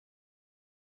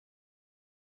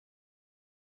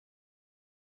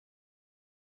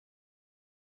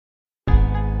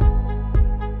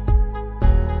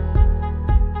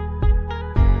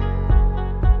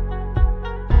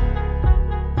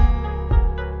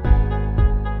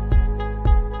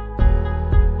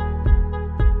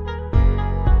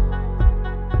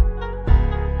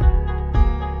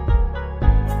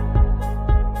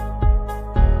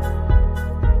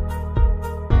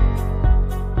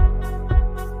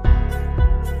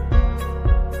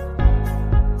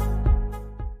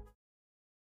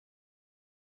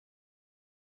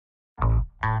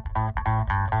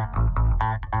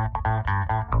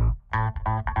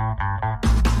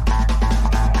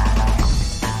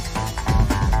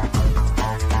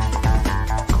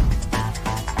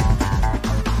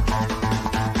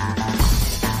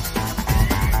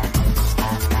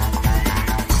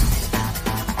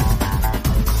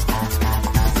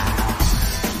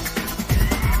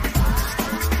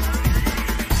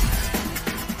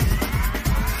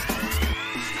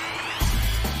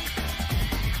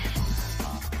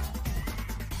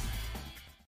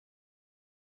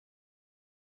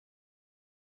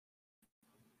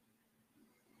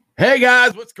Hey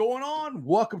guys, what's going on?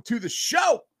 Welcome to the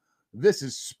show. This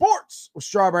is Sports with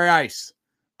Strawberry Ice.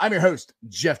 I'm your host,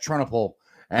 Jeff Trunapole.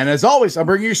 And as always, I'm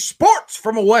bringing you sports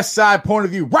from a West Side point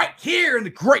of view right here in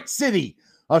the great city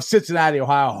of Cincinnati,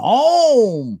 Ohio,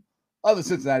 home of the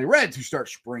Cincinnati Reds, who start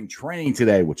spring training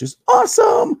today, which is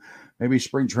awesome. Maybe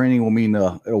spring training will mean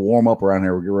it'll warm up around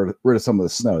here. We'll get rid of some of the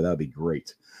snow. That would be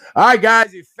great. All right, guys,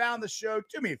 if you found the show,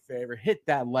 do me a favor. Hit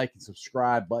that like and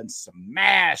subscribe button.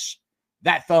 Smash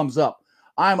that thumbs up.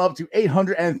 I'm up to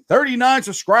 839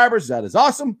 subscribers. That is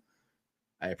awesome.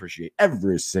 I appreciate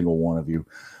every single one of you.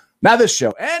 Now, this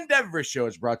show and every show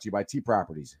is brought to you by T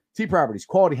Properties. T Properties,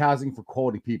 quality housing for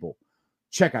quality people.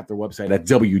 Check out their website at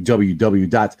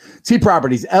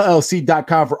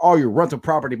www.tpropertiesllc.com for all your rental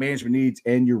property management needs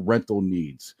and your rental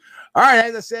needs. All right,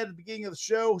 as I said at the beginning of the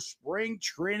show, spring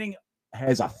training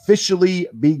has officially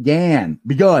begun.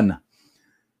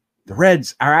 The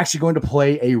Reds are actually going to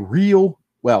play a real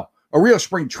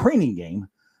spring training game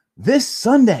this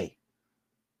Sunday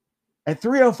at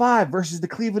 3:05 versus the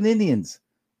Cleveland Indians.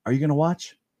 Are you going to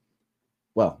watch?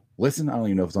 Well, listen, I don't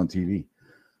even know if it's on TV.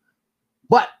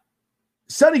 But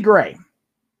Sonny Gray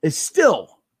is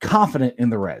still confident in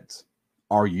the Reds.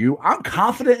 Are you? I'm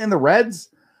confident in the Reds.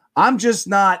 I'm just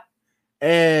not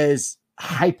as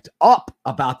hyped up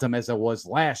about them as I was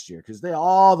last year because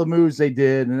all the moves they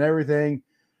did and everything.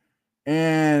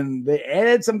 And they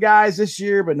added some guys this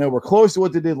year, but no, we're close to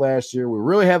what they did last year. We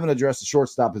really haven't addressed the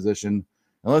shortstop position.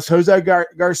 Unless Jose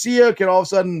Garcia can all of a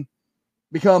sudden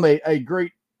become a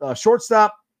great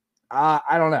shortstop, I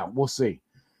don't know. We'll see.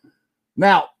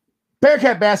 Now,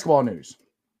 Bearcat basketball news.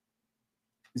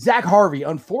 Zach Harvey,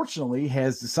 unfortunately,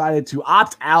 has decided to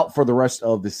opt out for the rest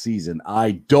of the season.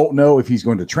 I don't know if he's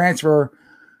going to transfer.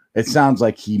 It sounds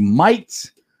like he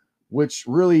might, which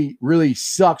really, really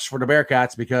sucks for the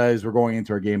Bearcats because we're going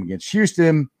into our game against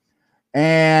Houston,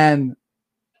 and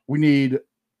we need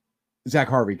Zach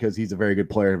Harvey because he's a very good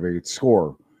player and a very good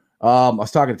scorer. I was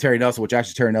talking to Terry Nelson, which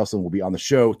actually Terry Nelson will be on the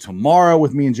show tomorrow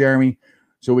with me and Jeremy,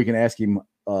 so we can ask him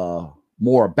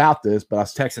more about this. But I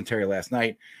was texting Terry last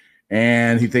night,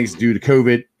 and he thinks due to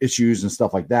COVID issues and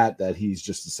stuff like that, that he's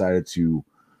just decided to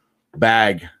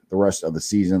bag the rest of the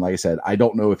season. Like I said, I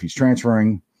don't know if he's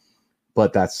transferring,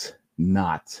 but that's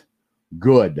not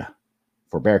good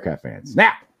for Bearcat fans.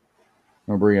 Now, I'm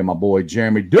going to bring in my boy,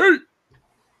 Jeremy D.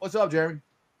 What's up, Jeremy?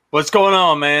 What's going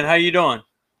on, man? How you doing?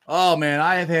 Oh, man,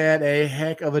 I have had a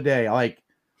heck of a day.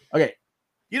 Okay,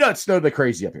 you know it snowed like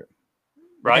crazy up here.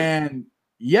 Right. And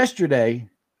yesterday,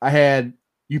 I had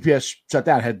UPS shut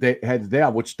down, had the day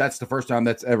off, which that's the first time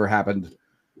that's ever happened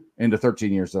in the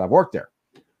 13 years that I've worked there.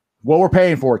 Well, we're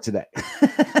paying for it today.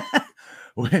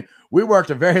 We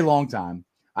worked a very long time.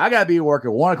 I got to be at work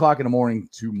at 1 o'clock in the morning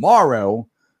tomorrow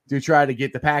to try to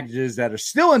get the packages that are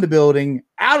still in the building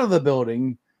out of the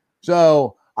building.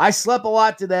 So I slept a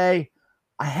lot today.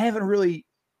 I haven't really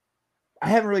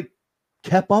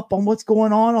kept up on what's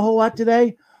going on a whole lot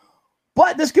today,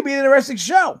 but this could be an interesting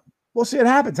show. We'll see what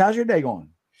happens. How's your day going?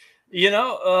 You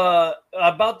know,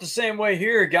 about the same way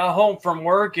here. Got home from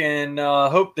work and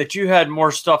hope that you had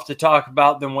more stuff to talk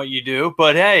about than what you do.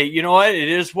 But hey, you know what? It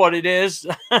is what it is.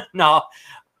 No,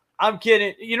 I'm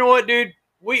kidding. You know what, dude?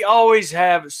 We always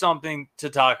have something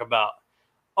to talk about.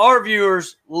 Our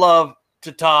viewers love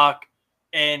to talk,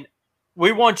 and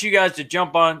we want you guys to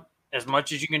jump on as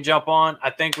much as you can jump on.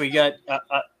 I think we got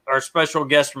our special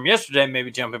guest from yesterday maybe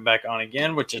jumping back on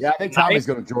again, which is I think Tommy's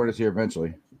going to join us here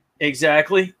eventually.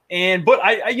 Exactly. But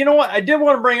I you know what? I did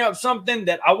want to bring up something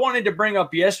that I wanted to bring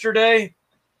up yesterday.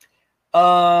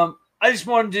 I just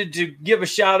wanted to give a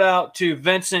shout out to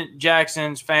Vincent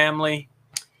Jackson's family.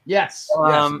 Yes.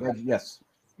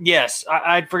 Yes.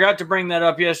 I forgot to bring that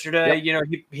up yesterday. Yep. You know,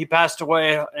 he passed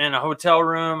away in a hotel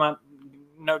room.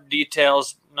 No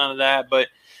details, none of that. But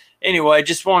anyway,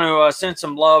 just want to send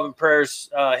some love and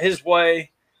prayers his way.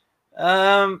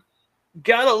 Got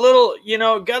a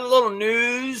little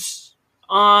news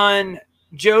on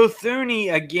Joe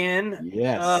Thuney again.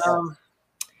 Yes.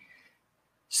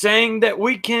 Saying that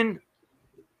we can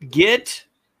get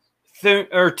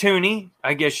Thuney.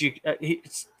 I guess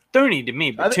it's Thuney to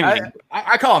me, but Thuney.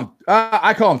 I call him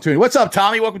Thuney. What's up,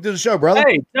 Tommy? Welcome to the show, brother.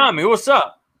 Hey, Tommy, what's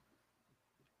up?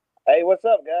 Hey, what's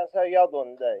up, guys? How y'all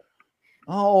doing today?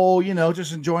 Oh,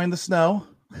 just enjoying the snow.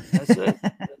 That's it.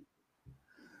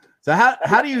 So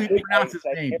how do you pronounce his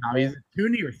name, Tommy? Is it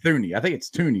Thuney or Thuney? I think it's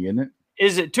Thuney, isn't it?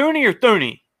 Is it Thuney or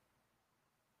Thuney?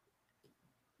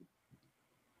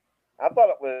 I thought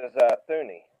it was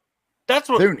Thuney. That's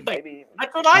what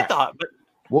I thought. But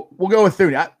we'll go with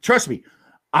Thuney. Trust me,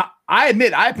 I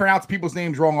admit I pronounce people's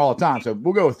names wrong all the time, so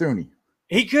we'll go with Thuney.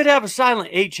 He could have a silent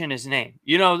H in his name.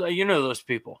 You know those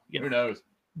people. Who knows?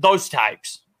 Those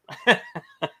types.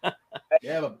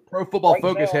 Yeah, but Pro Football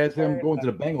Focus has him going to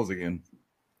the Bengals again.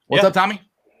 What's up, Tommy?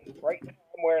 Right now,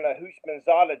 I'm wearing a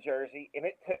Hushmanzada jersey, and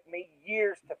it took me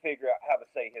years to figure out how to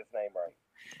say his name right.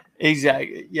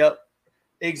 Exactly. Yep.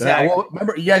 Exactly.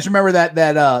 Well, you guys remember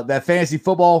that fantasy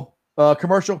football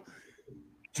commercial?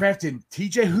 Drafted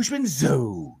TJ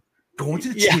Hushmanzo going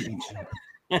to the championship.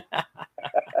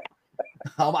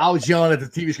 I was yelling at the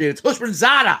TV screen. It's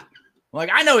Hushmanzada. I'm like,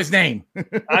 I know his name.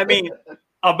 I mean,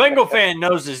 a Bengal fan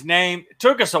knows his name. It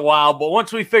took us a while, but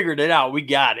once we figured it out, we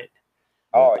got it.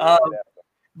 Oh, yeah.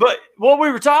 But what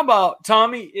we were talking about,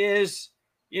 Tommy, is,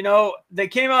 they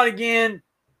came out again,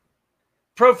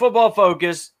 Pro Football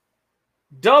Focus,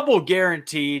 double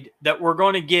guaranteed that we're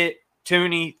going to get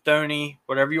Tooney, Thoney,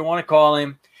 whatever you want to call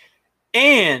him,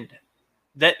 and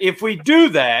that if we do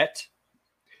that,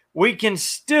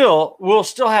 we'll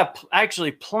still have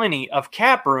actually plenty of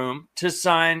cap room to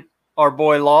sign our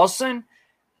boy Lawson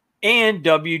and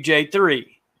WJ3.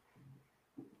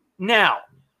 Now,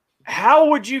 how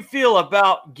would you feel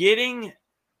about getting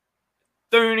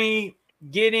Thuney,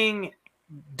 getting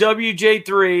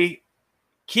WJ3,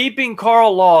 keeping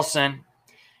Carl Lawson,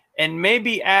 and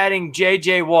maybe adding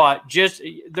J.J. Watt?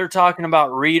 They're talking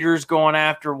about Readers going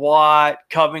after Watt.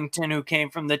 Covington, who came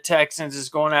from the Texans, is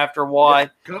going after Watt.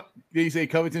 Did you say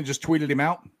Covington just tweeted him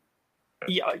out?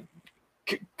 Yeah,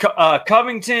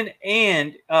 Covington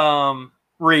and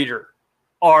Reader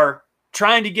are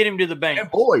trying to get him to the bank. And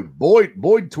Boyd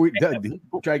tweeted.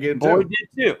 Try to get him Boyd did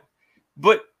too.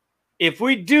 But if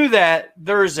we do that,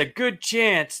 there's a good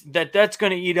chance that that's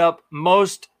going to eat up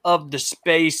most of the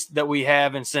space that we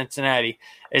have in Cincinnati.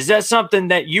 Is that something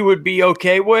that you would be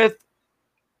okay with?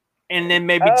 And then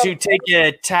maybe to take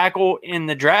a tackle in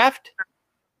the draft?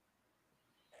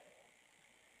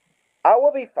 I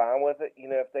will be fine with it,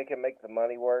 if they can make the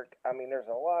money work. I mean, there's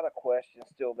a lot of questions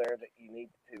still there that you need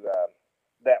to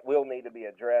that will need to be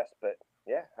addressed. But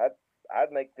yeah,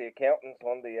 I'd make the accountants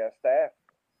on the staff.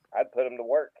 I'd put them to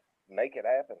work, make it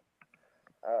happen.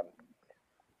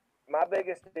 My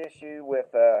biggest issue with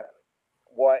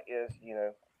what is,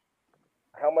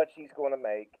 how much he's going to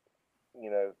make,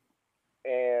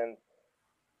 and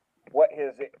what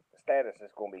his status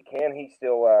is going to be. Can he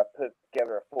still put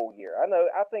together a full year?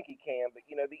 I think he can, but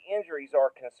the injuries are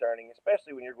concerning,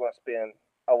 especially when you're going to spend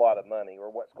a lot of money,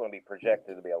 or what's going to be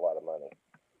projected to be a lot of money.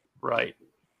 Right.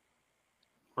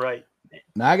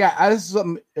 Now this is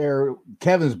something.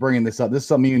 Kevin's bringing this up. This is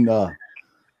something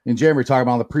and Jeremy were talking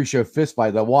about on the pre-show fist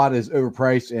fight. That Watt is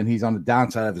overpriced and he's on the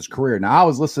downside of his career. Now I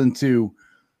was listening to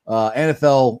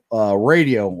NFL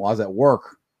radio while I was at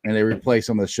work, and they replay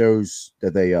some of the shows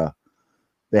that they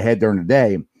had during the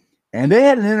day, and they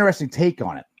had an interesting take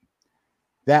on it.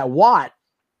 That Watt,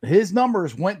 his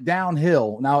numbers went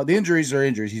downhill. Now the injuries are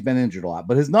injuries; he's been injured a lot,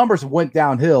 but his numbers went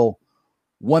downhill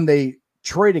when they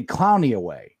traded Clowney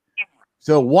away.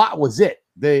 So Watt was it.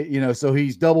 So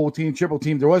he's double team, triple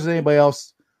team. There wasn't anybody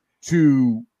else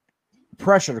to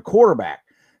pressure the quarterback.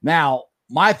 Now,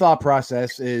 my thought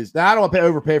process is that I don't want to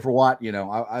overpay for Watt.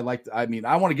 I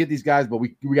want to get these guys, but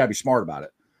we got to be smart about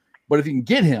it. But if you can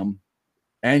get him,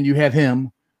 and you have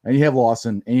him, and you have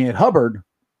Lawson, and you have Hubbard,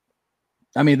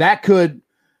 I mean, that could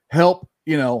help,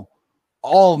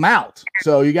 all of them out.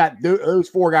 So you got those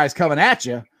four guys coming at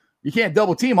you. You can't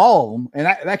double team all of them, and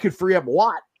that could free up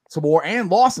Watt some more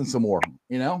and Lawson some more.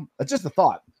 That's just a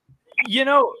thought.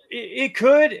 It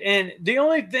could, and the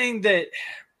only thing that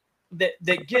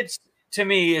gets to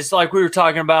me is like we were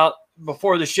talking about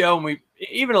before the show, and we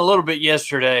even a little bit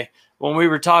yesterday when we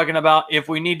were talking about if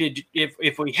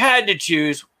we had to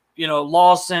choose,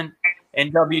 Lawson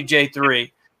and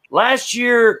WJ3. Last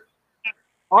year,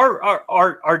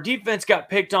 our defense got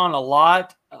picked on a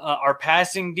lot, our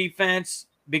passing defense,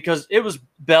 because it was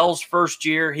Bell's first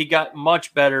year. He got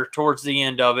much better towards the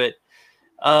end of it.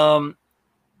 But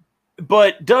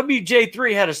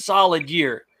WJ3 had a solid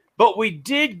year. But we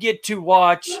did get to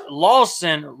watch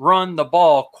Lawson run the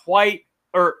ball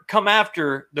come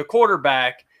after the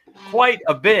quarterback quite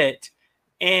a bit.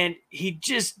 And he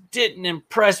just didn't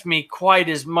impress me quite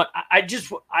as much.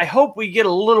 I hope we get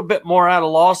a little bit more out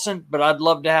of Lawson, but I'd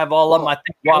love to have all of them. I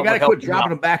think we got to quit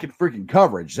dropping him back in freaking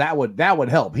coverage. That would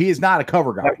help. He is not a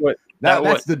cover guy.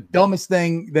 That's the dumbest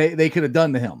thing they could have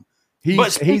done to him.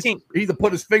 He's to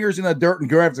put his fingers in the dirt and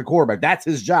go after the quarterback. That's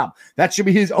his job. That should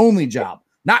be his only job,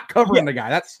 not covering the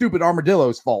guy. That's stupid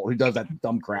Armadillo's fault who does that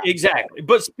dumb crap. Exactly.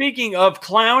 But speaking of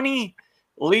Clowney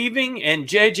leaving and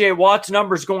J.J. Watt's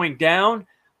numbers going down,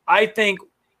 I think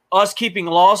us keeping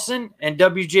Lawson and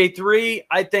WJ3,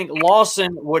 I think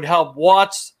Lawson would help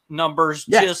Watt's numbers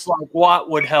just like Watt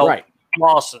would help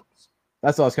Lawson's.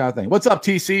 That's all I was kind of thinking. What's up,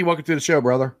 TC? Welcome to the show,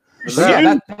 brother.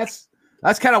 Yeah,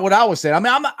 that's kind of what I was saying.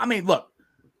 I mean, look,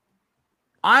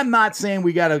 I'm not saying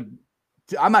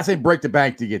I'm not saying break the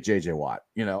bank to get JJ Watt.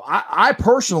 You know, I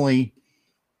personally,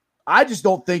 I just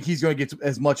don't think he's going to get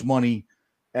as much money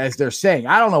as they're saying.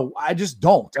 I don't know. I just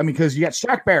don't. I mean, because you got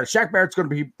Shaq Barrett. Shaq Barrett's going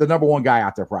to be the number one guy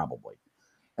out there probably.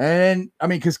 And I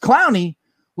mean, because Clowney,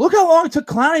 look how long it took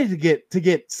Clowney to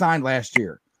get signed last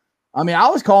year. I mean, I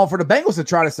was calling for the Bengals to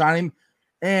try to sign him,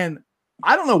 and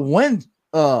I don't know when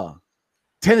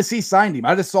Tennessee signed him.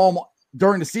 I just saw him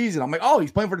during the season. I'm like, oh,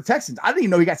 he's playing for the Texans. I didn't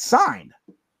even know he got signed.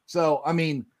 So, I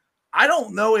mean, I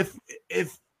don't know if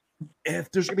there's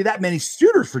going to be that many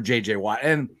suitors for JJ Watt.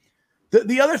 And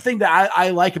the other thing that I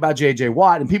like about JJ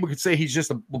Watt, and people could say he's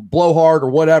just a blowhard or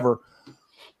whatever,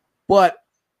 but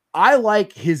I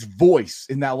like his voice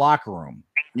in that locker room,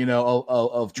 you know,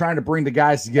 of trying to bring the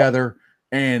guys together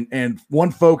and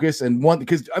one focus and one,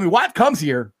 because I mean, Watt comes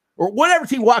here or whatever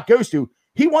team Watt goes to,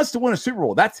 he wants to win a Super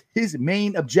Bowl. That's his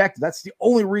main objective. That's the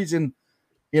only reason,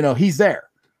 you know, he's there.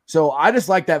 So I just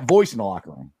like that voice in the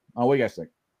locker room. Oh, what do you guys think?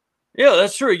 Yeah,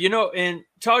 that's true. You know, and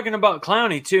talking about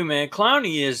Clowney too, man,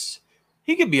 Clowney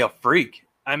he could be a freak.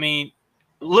 I mean,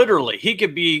 literally, he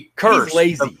could be cursed. He's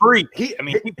lazy. A freak.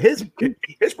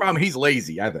 His problem, he's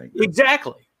lazy, I think.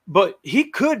 Exactly. But he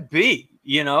could be,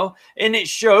 you know, and it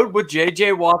showed with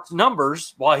JJ Watt's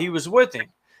numbers while he was with him.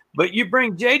 But you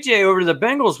bring JJ over to the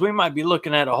Bengals, we might be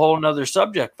looking at a whole nother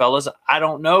subject, fellas. I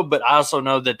don't know, but I also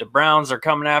know that the Browns are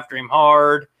coming after him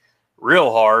hard,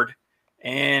 real hard,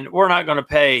 and we're not going to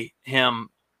pay him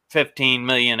 $15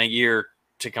 million a year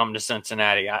to come to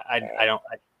Cincinnati. I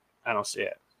don't see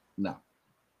it. No.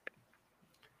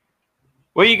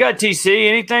 Well, you got, TC?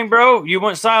 Anything, bro? You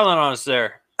went silent on us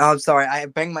there. Oh, I'm sorry. I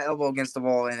banged my elbow against the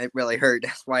wall and it really hurt.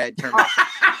 That's why I turned off.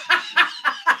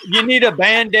 You need a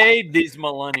Band-Aid, these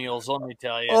millennials, let me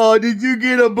tell you. Oh, did you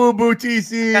get a boo-boo,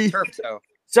 TC?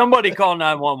 Somebody call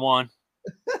 911.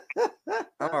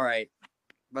 All right.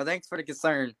 But thanks for the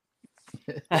concern.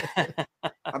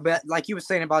 I bet, like you were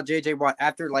saying about JJ Watt,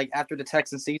 after the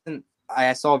Texans season,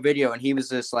 I saw a video and he was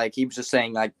just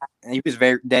saying, like, and he was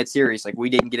very dead serious. Like,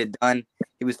 we didn't get it done.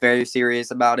 He was very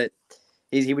serious about it.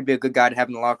 He would be a good guy to have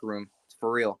in the locker room. It's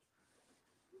for real.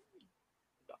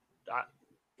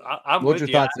 What's your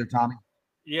thoughts there, Tommy?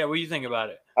 Yeah, what do you think about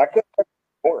it? I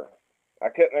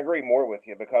couldn't agree more with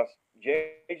you because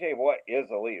JJ Watt is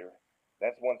a leader.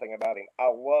 That's one thing about him. I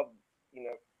love, you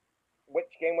know, which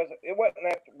game was it? It wasn't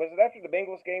after. Was it after the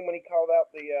Bengals game when he called out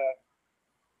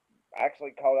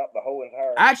actually called out the whole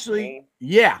entire team?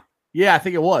 Yeah, I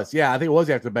think it was. Yeah, I think it was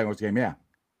after the Bengals game. Yeah.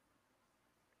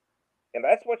 And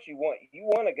that's what you want. You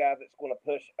want a guy that's going to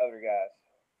push other guys,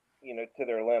 you know, to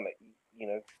their limit. You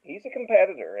know, he's a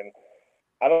competitor, and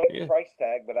I don't like the price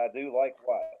tag, but I do like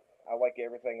Watt. I like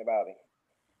everything about him.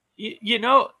 You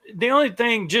know, the only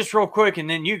thing, just real quick, and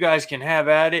then you guys can have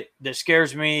at it, that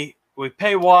scares me, we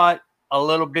pay Watt a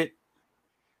little bit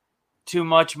too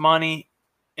much money,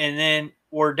 and then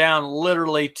we're down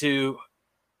literally to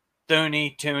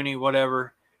Tooney,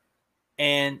 whatever,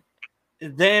 and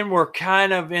then we're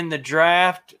kind of in the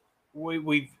draft.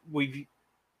 We've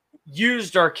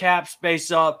used our cap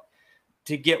space up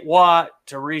to get Watt,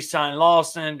 to re-sign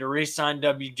Lawson, to re-sign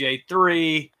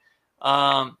WJ3,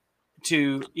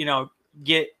 to, you know,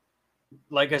 get,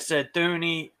 like I said,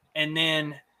 Tooney, and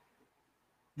then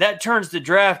that turns the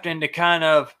draft into kind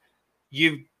of,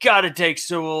 you've got to take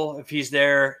Sewell if he's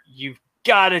there. You've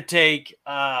got to take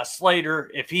Slater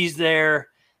if he's there.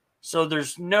 So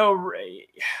there's no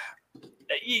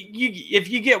if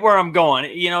you get where I'm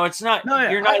going, you know, it's not. No,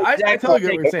 yeah, you're not. I totally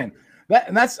get what you're saying.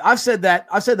 I've said that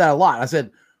a lot. I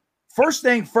said, first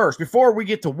thing first, before we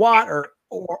get to Watt or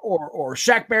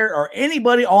Shaq Barrett or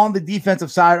anybody on the defensive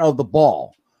side of the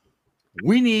ball,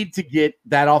 we need to get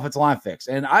that offensive line fixed.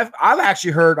 And I've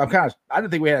actually heard, I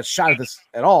didn't think we had a shot at this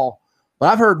at all, but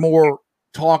I've heard more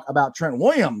talk about Trent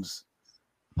Williams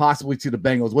possibly to the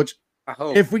Bengals, which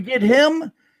if we get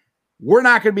him, we're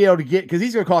not going to be able to get, because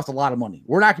he's going to cost a lot of money.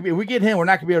 If we get him, we're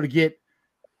not going to be able to get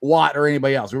Watt or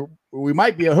anybody else. We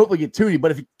might be able to hopefully get Tooney, but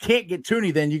if you can't get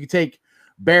Tooney, then you can take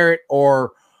Barrett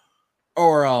or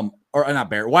not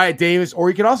Barrett, Wyatt Davis, or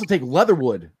you could also take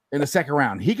Leatherwood in the second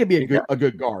round. He could be a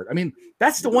good guard. I mean,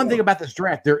 that's the one thing about this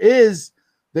draft. It's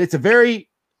a very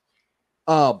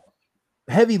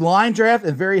heavy line draft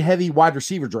and very heavy wide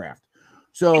receiver draft.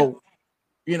 So,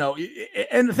 you know,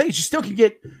 and the thing is, you still can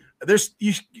get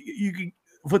you can,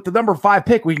 with the number 5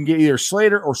 pick, we can get either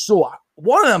Slater or Sewell.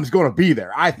 One of them is going to be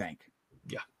there, I think.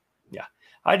 Yeah.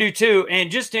 I do too. And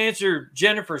just to answer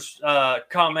Jennifer's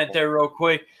comment there real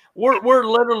quick, we're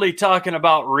literally talking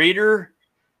about Reeder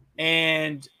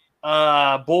and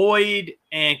Boyd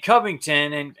and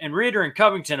Covington, and Reeder and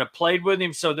Covington have played with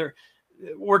him, so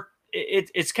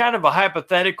it's kind of a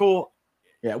hypothetical.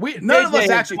 Yeah, none of us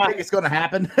actually think it's going to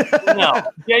happen. No,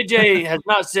 JJ has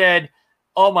not said,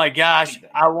 "Oh my gosh,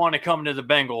 I want to come to the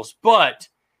Bengals." But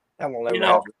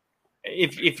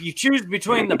if you choose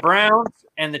between the Browns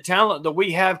and the talent that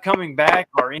we have coming back,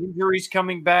 our injuries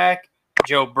coming back,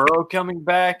 Joe Burrow coming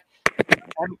back,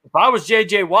 if I was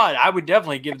JJ Watt, I would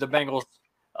definitely give the Bengals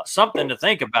something to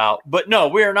think about. But no,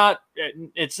 we are not.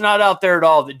 It's not out there at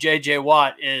all that JJ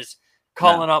Watt is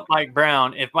calling up Mike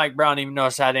Brown, if Mike Brown even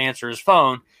knows how to answer his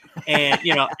phone, and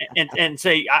and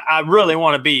say, I really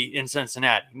want to be in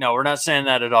Cincinnati. No, we're not saying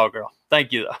that at all, girl.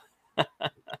 Thank you, though.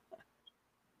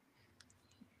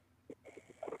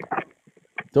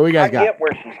 So we guys I get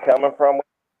where she's coming from.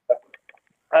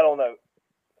 I don't know.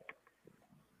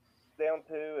 Down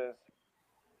to is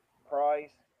price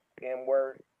and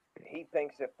where he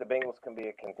thinks if the Bengals can be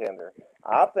a contender.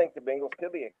 I think the Bengals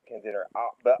could be a contender,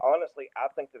 but honestly, I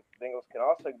think the Bengals can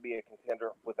also be a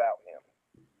contender without him.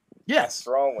 Yes. I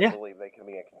strongly believe they can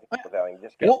be a contender without him.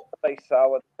 Just get the face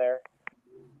solid there.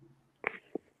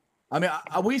 I mean,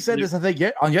 we said this, I think,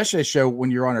 on yesterday's show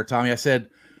when you were on there, Tommy. I said,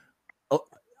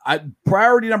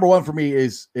 priority number one for me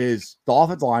is the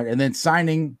offensive line, and then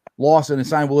signing Lawson and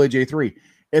signing Willie J3.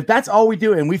 If that's all we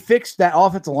do, and we fix that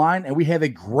offensive line, and we have a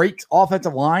great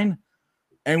offensive line,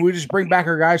 and we just bring back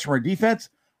our guys from our defense,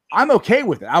 I'm okay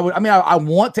with it. I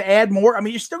want to add more. I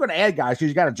mean, you're still going to add guys because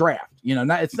you got to draft.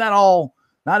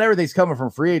 Not everything's coming from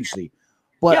free agency,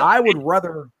 but I would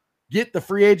rather get the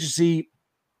free agency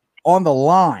on the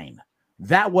line.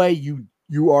 That way, you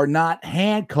are not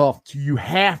handcuffed to you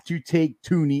have to take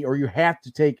Tooney, or you have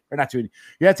to take, or not Tooney,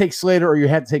 you have to take Slater, or you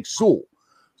have to take Sewell.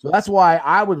 So that's why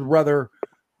I would rather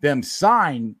them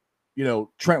sign,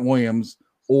 Trent Williams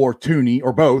or Tooney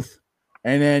or both,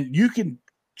 and then you can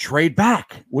trade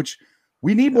back, which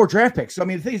we need more draft picks. So, I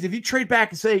mean, the thing is, if you trade back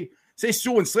and say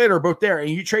Sewell and Slater are both there, and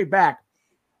you trade back,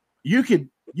 you could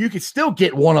still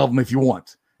get one of them if you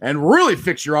want, and really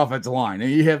fix your offensive line. And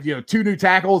you have two new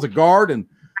tackles, a guard, and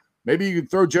maybe you can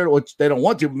throw Jonah, which they don't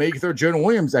want to, but maybe you can throw Jonah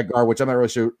Williams at guard, which I'm not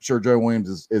really sure Jonah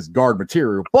Williams is guard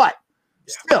material, but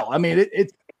still, I mean,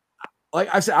 it's like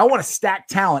I said, I want to stack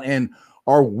talent, and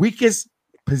our weakest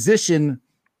position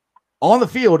on the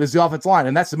field is the offensive line,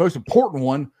 and that's the most important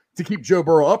one to keep Joe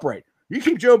Burrow upright. You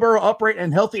keep Joe Burrow upright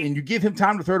and healthy, and you give him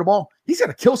time to throw the ball, he's going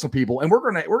to kill some people, and we're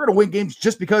gonna win games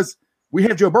just because we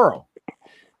have Joe Burrow.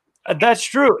 That's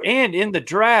true. And in the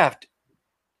draft,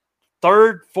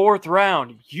 3rd, 4th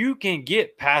round, you can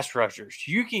get pass rushers.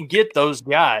 You can get those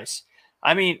guys.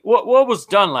 I mean, what was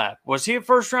Dunlap? Was he a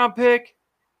first-round pick?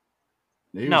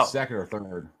 He was 2nd or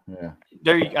 3rd.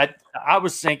 Yeah. I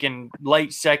was thinking late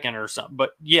 2nd or something.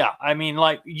 But, yeah, I mean,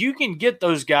 like, you can get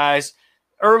those guys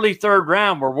early 3rd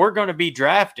round where we're going to be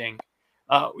drafting.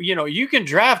 You can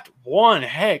draft one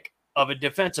heck of a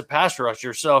defensive pass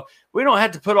rusher. So we don't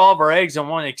have to put all of our eggs in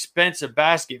one expensive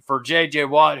basket for J.J.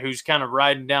 Watt, who's kind of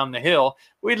riding down the hill.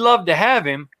 We'd love to have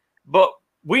him, but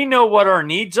we know what our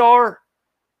needs are,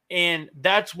 and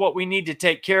that's what we need to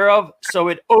take care of. So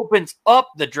it opens up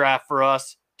the draft for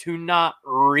us to not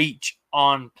reach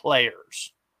on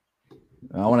players.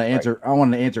 I want to answer.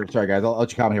 Sorry, guys. I'll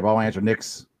let you comment here, but I want to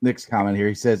answer Nick's comment here.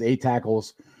 He says 8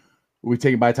 tackles will be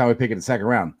taken by the time we pick in the 2nd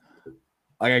round.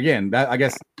 Like, again, that I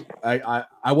guess I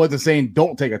wasn't saying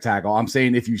don't take a tackle. I'm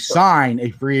saying if you sign a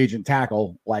free agent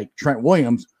tackle like Trent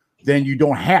Williams, then you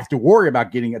don't have to worry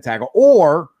about getting a tackle,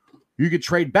 or you could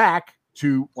trade back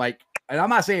to, like, and I'm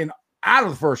not saying out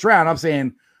of the 1st round, I'm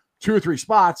saying 2 or 3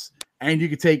 spots, and you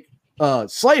could take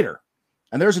Slater.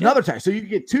 And there's another tackle. So you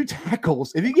get 2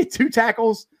 tackles. If you get 2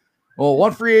 tackles, well,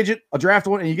 1 free agent, a draft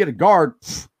one, and you get a guard,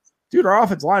 dude, our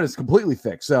offensive line is completely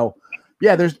fixed. So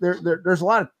yeah, there's a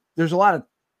lot of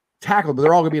tackle, but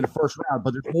they're all going to be in the 1st round.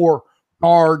 But there's more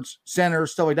guards,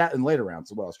 centers, stuff like that in later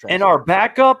rounds. And our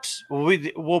backups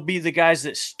will be the guys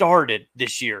that started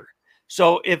this year.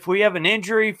 So if we have an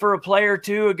injury for a player or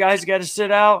two, a guy's got to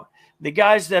sit out. The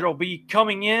guys that will be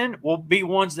coming in will be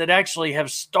ones that actually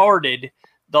have started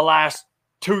the last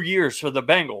 2 years for the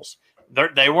Bengals.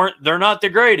 They're not the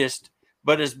greatest,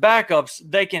 but as backups,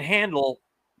 they can handle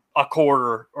a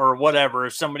quarter or whatever.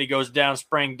 If somebody goes down,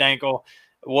 sprained ankle,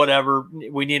 whatever,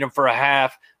 we need them for a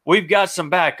half. We've got some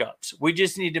backups. We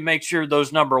just need to make sure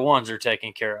those number ones are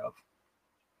taken care of.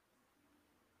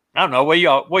 I don't know. What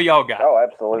y'all got? Oh,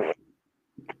 absolutely.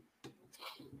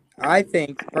 I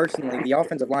think, personally, the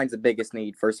offensive line is the biggest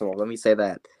need, first of all. Let me say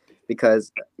that.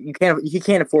 because he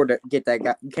can't afford to get that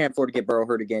guy. You can't afford to get Burrow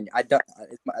hurt again.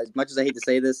 As much as I hate to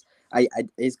say this,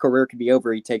 his career could be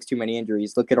over. He takes too many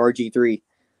injuries. Look at RG3.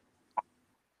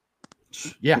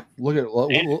 Yeah, look at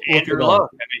Andrew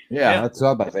Luck. Yeah, that's what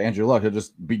I was about to say. Andrew Luck. He'll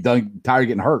just be done, tired of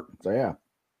getting hurt. So yeah,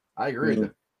 I agree with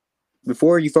you.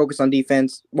 Before you focus on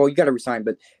defense, well, you got to resign,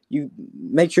 but you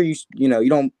make sure you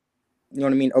don't,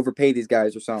 what I mean, overpay these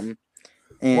guys or something.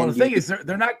 And well, the thing is,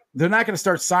 they're not going to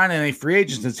start signing any free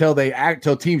agents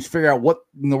until teams figure out what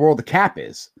in the world the cap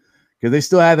is, because they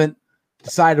still haven't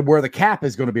decided where the cap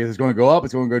is going to be. If it's going to go up,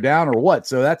 it's going to go down, or what.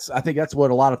 So I think that's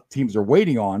what a lot of teams are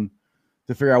waiting on,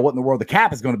 to figure out what in the world the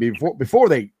cap is going to be before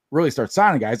they really start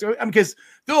signing guys. I mean, because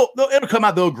it'll come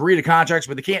out, they'll agree to contracts,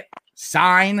 but they can't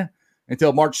sign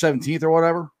until March 17th or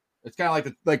whatever. It's kind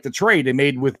of like the trade they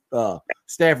made with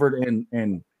Stafford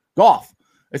and Goff.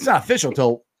 It's not official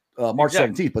until March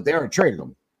 17th, but they already traded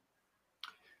them.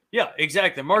 Yeah,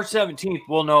 exactly. March 17th,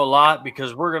 we'll know a lot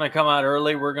because we're going to come out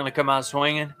early. We're going to come out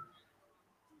swinging.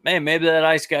 Man, maybe that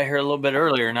ice got here a little bit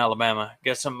earlier in Alabama.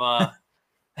 Got some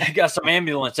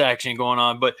ambulance action going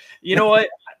on. But you know what?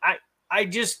 I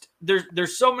just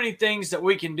there's so many things that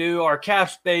we can do. Our cap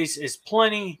space is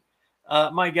plenty.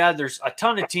 My God, there's a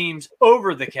ton of teams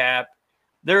over the cap.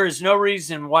 There is no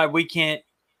reason why we can't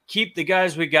keep the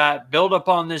guys we got, build up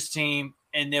on this team,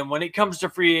 and then when it comes to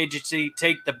free agency,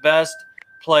 take the best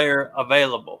player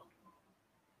available.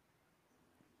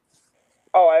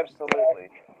 Oh, absolutely.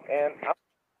 And I'll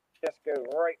just go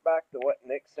right back to what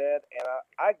Nick said, and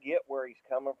I get where he's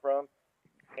coming from.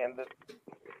 And,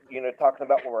 talking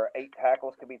about where 8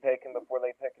 tackles could be taken before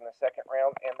they pick in the second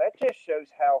round, and that just shows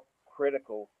how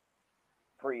critical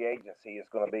free agency is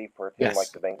going to be for a team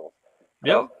like the Bengals.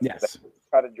 Yep. Yes.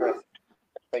 Try to dress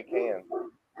they can,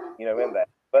 in that.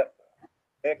 But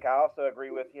Nick, I also agree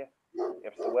with you.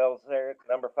 If Sewell's there at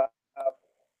number 5,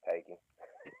 take him.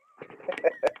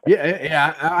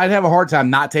 Yeah, I'd have a hard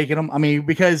time not taking him. I mean,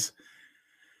 because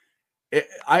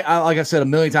I like I said a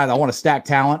million times, I want to stack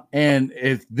talent, and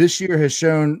if this year has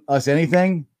shown us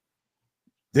anything,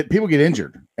 that people get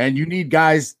injured, and you need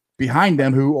guys behind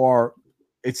them who are.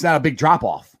 It's not a big drop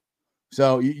off,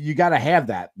 so you got to have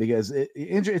that because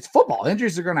it's football.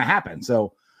 Injuries are going to happen.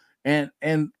 So, and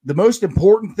the most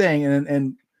important thing,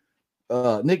 and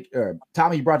Nick or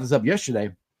Tommy brought this up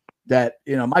yesterday, that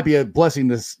might be a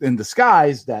blessing in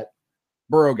disguise that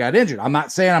Burrow got injured. I'm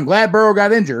not saying I'm glad Burrow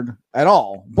got injured at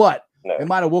all, but it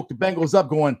might have woke the Bengals up,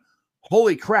 going,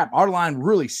 "Holy crap, our line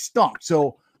really stunk."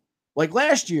 So, like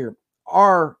last year,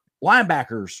 our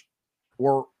linebackers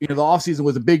were, the offseason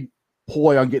was a big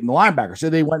ploy on getting the linebacker. So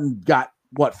they went and got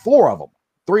 4 of them,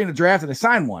 3 in the draft, and they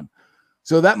signed 1.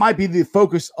 So that might be the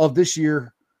focus of this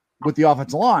year with the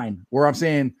offensive line, where I'm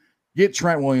saying get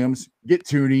Trent Williams, get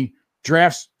Tooney,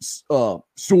 draft Sewell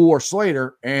or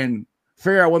Slater, and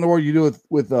figure out what in the world you do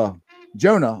with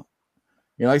Jonah.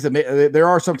 Like I said, there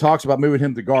are some talks about moving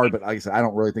him to guard, but like I said, I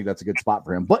don't really think that's a good spot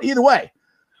for him. But either way,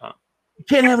 you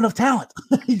can't have enough talent.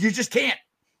 You just can't.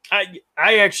 I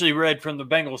actually read from the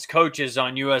Bengals coaches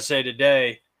on USA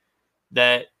Today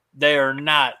that they are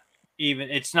not even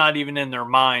 – it's not even in their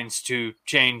minds to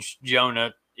change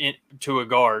Jonah to a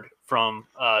guard from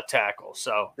tackle.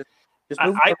 So just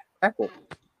move tackle.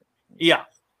 Yeah.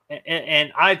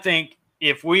 And I think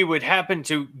if we would happen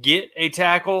to get a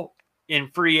tackle in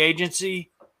free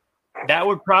agency, that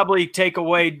would probably take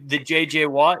away the J.J.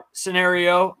 Watt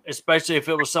scenario, especially if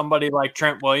it was somebody like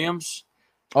Trent Williams.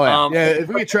 Oh yeah, If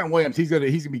we get Trent Williams, he's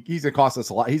gonna cost us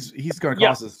a lot. He's gonna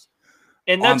cost us,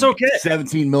 and that's okay.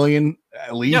 $17 million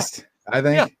at least, I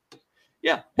think.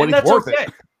 Yeah, but and that's worth it.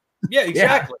 Yeah,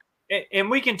 exactly. And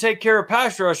we can take care of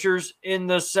pass rushers in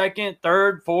the second,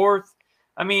 third, fourth.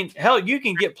 I mean, hell, you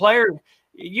can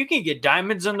get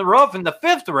diamonds in the rough in the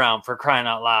 5th round, for crying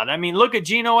out loud. I mean, look at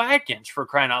Geno Atkins, for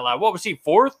crying out loud. What was he,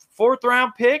 fourth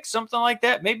round pick, something like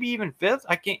that? Maybe even 5th.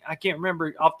 I can't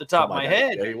remember off the top of my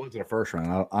head. Yeah, he was in the 1st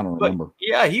round. I don't remember.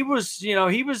 Yeah, he was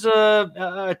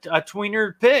a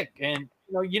tweener pick, and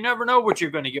you never know what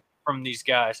you're going to get from these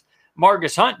guys.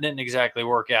 Marcus Hunt didn't exactly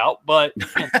work out, but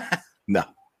no.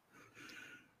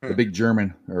 The big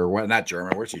German, or what? Not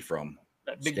German. Where's he from?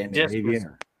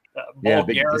 Scandinavian.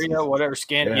 Bulgaria, whatever.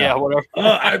 Whatever.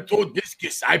 I told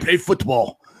discus. I play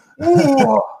football.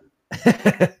 All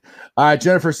right.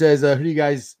 Jennifer says, who do you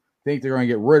guys think they're going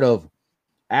to get rid of?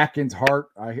 Atkins, Hart.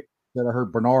 I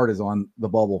heard Bernard is on the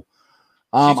bubble.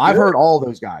 I've heard all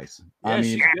those guys.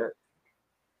 Yeah,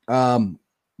 I mean,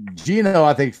 Gino,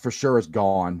 I think for sure is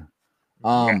gone.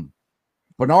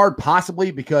 Bernard possibly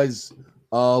because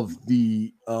of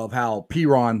how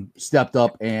Piron stepped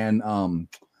up, and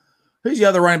who's the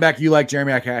other running back you like,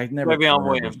 Jeremy? I never. Trevion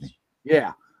Williams.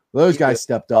 Yeah, those guys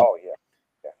stepped up. Oh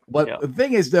yeah. But the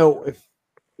thing is, though, if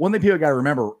one thing people got to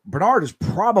remember, Bernard is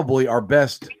probably our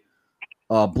best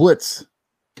blitz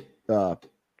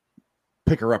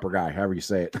picker upper guy, however you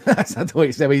say it. That's not the way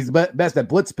you say it, but he's the best at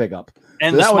blitz pickup.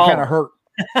 And so that would kind one. of hurt.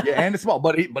 Yeah, and it's small,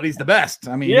 but he's the best.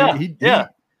 I mean,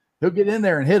 he'll get in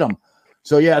there and hit him.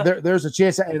 So there's a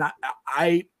chance. And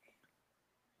I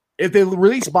if they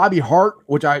release Bobby Hart,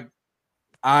 which I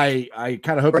kind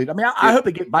of hope they. I mean, I hope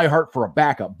they get Bobby Hart for a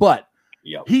backup, but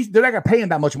they're not going to pay him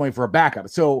that much money for a backup.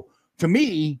 So to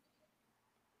me,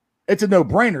 it's a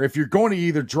no-brainer. If you're going to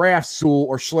either draft Sewell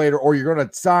or Slater, or you're going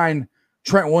to sign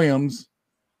Trent Williams,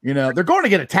 they're going to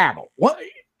get a tackle. One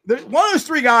of those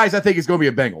three guys, I think, is going to be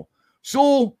a Bengal.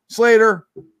 Sewell, Slater,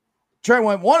 Trent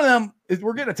Williams. One of them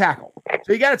we're getting a tackle.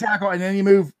 So you got a tackle, and then you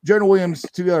move Jonah Williams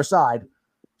to the other side.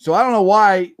 So I don't know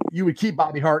why you would keep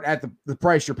Bobby Hart at the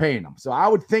price you're paying him. So I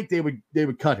would think they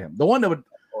would cut him. The one that would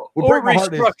break my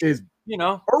heart is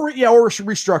or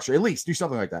restructure, at least do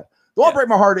something like that. The one that break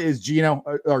my heart is Gio,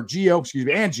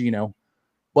 and Gino.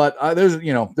 But there's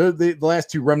the last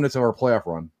two remnants of our playoff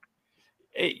run.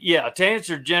 Yeah, to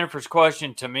answer Jennifer's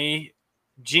question, to me,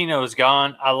 Gino's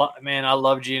gone. I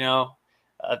love Gino.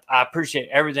 I appreciate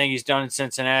everything he's done in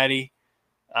Cincinnati.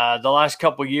 The last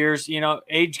couple of years,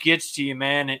 age gets to you,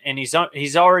 man, and he's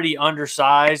already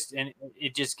undersized, and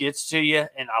it just gets to you.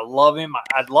 And I love him.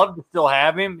 I'd love to still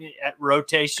have him at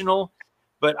rotational,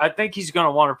 but I think he's going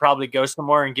to want to probably go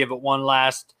somewhere and give it one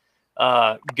last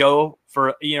go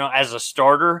for as a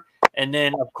starter. And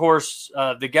then, of course,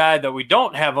 the guy that we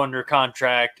don't have under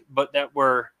contract, but that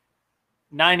we're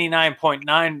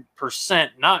 99.9%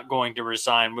 not going to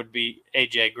resign would be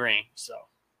AJ Green. So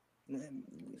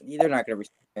they're not going to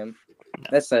resign him.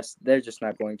 They're just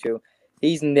not going to.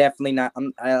 He's definitely not.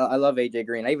 I love AJ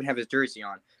Green. I even have his jersey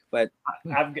on, but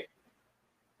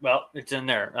it's in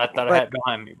there. I thought I had it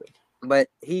behind me, but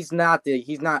he's not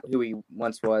who he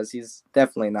once was. He's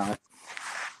definitely not.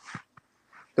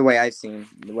 The way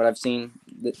what I've seen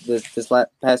this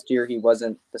past year, he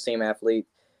wasn't the same athlete.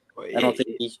 I don't think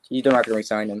they're not going to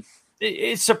resign him.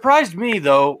 It surprised me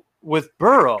though with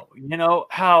Burrow.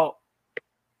 How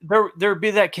there'd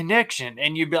be that connection,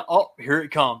 and you'd be, oh, here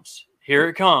it comes,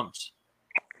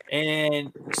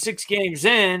 and 6 games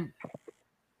in,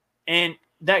 and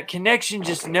that connection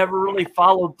just never really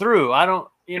followed through. I don't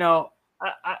know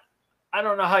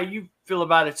how you feel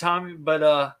about it, Tommy, but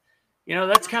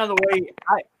that's kind of the way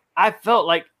I felt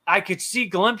like I could see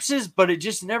glimpses, but it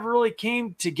just never really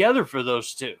came together for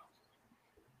those two.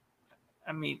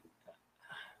 I mean,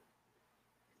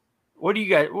 what do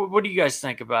you guys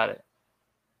think about it?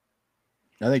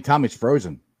 I think Tommy's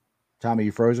frozen. Tommy,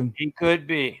 you frozen? He could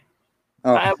be.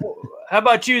 Oh. How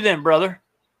about you then, brother?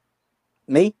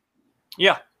 Me?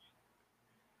 Yeah.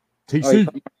 TC?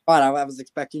 I was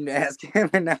expecting to ask him,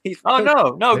 and now he's frozen.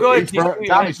 No, go ahead.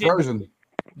 Tommy's frozen.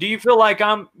 Do you feel like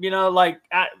I'm,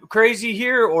 crazy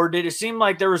here, or did it seem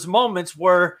like there was moments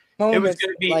where it was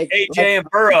going to be AJ and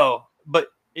Burrow, but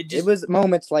it was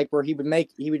moments like where he would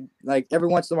every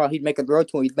once in a while he'd make a throw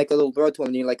to him, he'd make a little throw to him,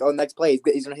 and you're like, oh, next play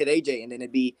he's going to hit AJ, and then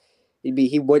it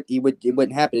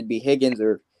wouldn't happen. It'd be Higgins,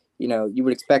 or you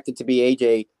would expect it to be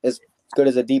AJ, as good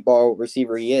as a deep ball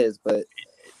receiver he is, but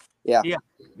yeah.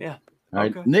 All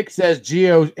right, okay. Nick says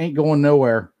Gio ain't going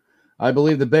nowhere. I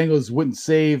believe the Bengals wouldn't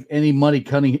save any money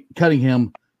cutting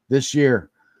him this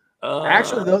year.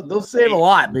 Actually, they'll save a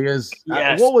lot because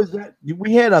what was that?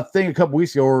 We had a thing a couple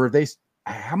weeks ago where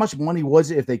how much money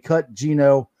was it if they cut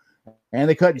Gino and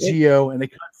they cut Gio and they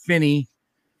cut Finney?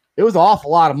 It was an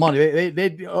awful lot of money.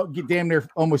 They'd get damn near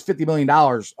almost $50 million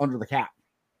under the cap.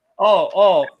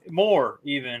 Oh, more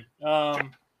even.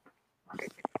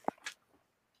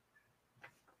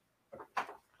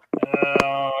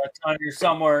 It's on here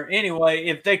somewhere. Anyway,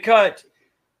 if they cut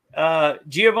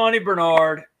Giovanni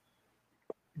Bernard,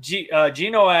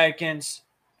 Geno Atkins,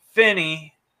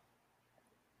 Finney,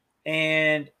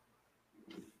 and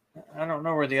I don't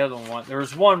know where the other one went. There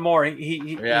was one more.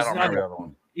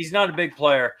 He's not a big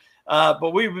player,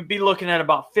 but we would be looking at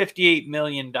about $58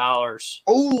 million.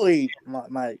 Holy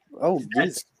my! Oh,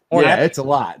 it's a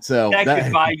lot. So that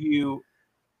could buy you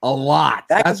a lot.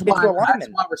 That's why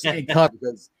we're saying cut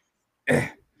because.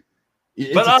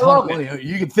 But I love it.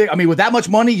 You can think. I mean, with that much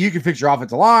money, you can fix your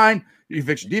offensive line. You can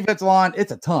fix your defensive line.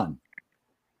 It's a ton.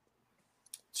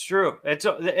 It's true.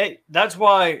 That's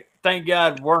why. Thank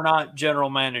God we're not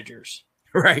general managers.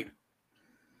 Right.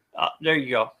 There you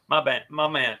go. My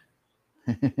man.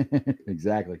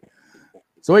 Exactly.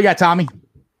 So what you got, Tommy?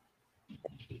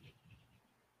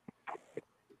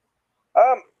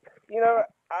 I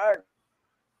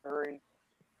agree.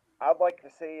 I'd like to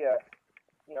see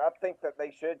I think that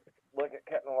they should look at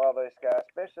cutting a lot of those guys,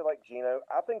 especially like Geno.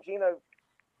 I think Geno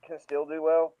can still do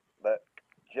well, but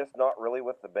just not really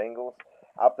with the Bengals.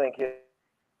 I think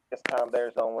his time there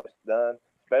is almost done,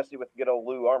 especially with good old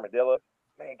Lou Armadillo.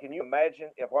 Man, can you imagine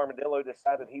if Armadillo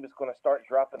decided he was going to start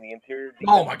dropping the interior?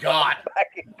 Oh my God!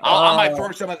 I might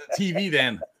throw some at the TV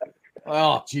then.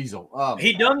 Oh, jeez.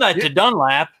 He done that to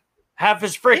Dunlap. Half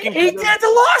his freaking. He did to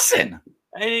Lawson.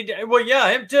 And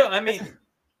him too. I mean,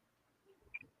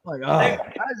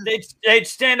 they'd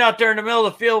stand out there in the middle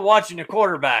of the field watching the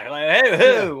quarterback. Like,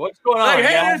 hey, what's going on? Hey,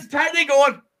 there's tight end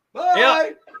going. Bye. Yeah.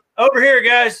 Over here,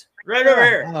 guys. Right over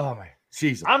here. Oh my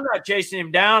Jesus! I'm not chasing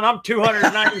him down. I'm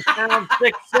 290 pounds,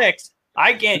 6'6".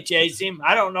 I can't chase him.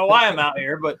 I don't know why I'm out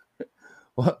here, but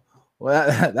well,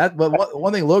 but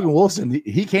one thing, Logan Wilson,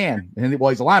 he can, and he's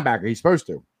a linebacker. He's supposed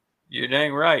to. You're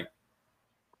dang right.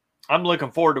 I'm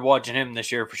looking forward to watching him this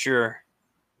year for sure.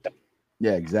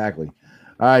 Yeah, exactly.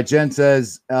 All right, Jen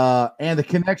says, and the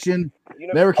connection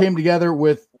never came together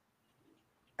with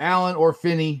Allen or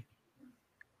Finney.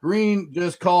 Green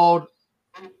just called.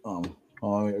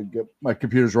 My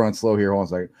computer's running slow here. Hold on a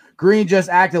second. Green just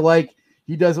acted like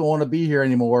he doesn't want to be here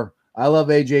anymore. I love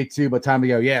AJ too, but time to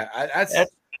go. Yeah,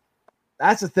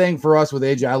 that's the thing for us with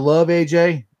AJ. I love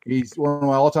AJ. He's one of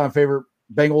my all-time favorite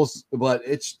Bengals, but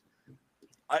it's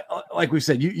like we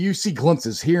said, you see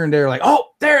glimpses here and there, like, oh,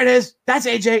 there it is. That's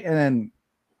AJ, and then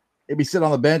it'd be sitting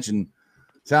on the bench and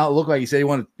look like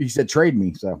he said trade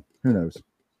me. So who knows?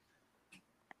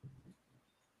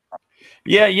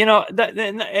 Yeah,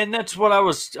 and that's what I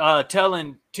was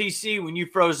telling TC when you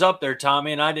froze up there,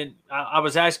 Tommy, and I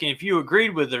was asking if you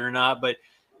agreed with it or not, but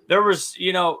there was,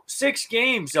 6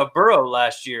 games of Burrow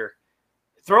last year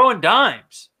throwing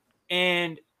dimes,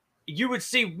 and you would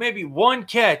see maybe one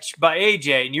catch by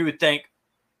AJ, and you would think,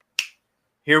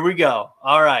 here we go.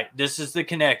 All right, this is the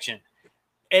connection.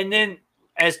 And then,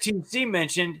 as TC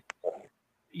mentioned,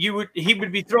 he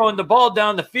would be throwing the ball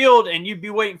down the field, and you'd be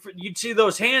waiting you'd see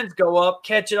those hands go up,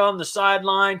 catch it on the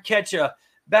sideline, catch a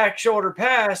back shoulder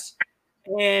pass,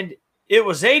 and it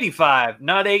was 85,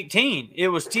 not 18. It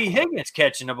was T. Higgins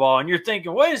catching the ball, and you're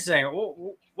thinking, wait a second,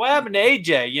 what happened to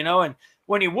AJ? And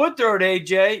when he would throw to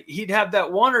AJ, he'd have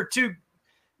that one or two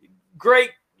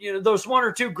great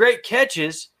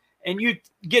catches, and you'd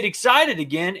get excited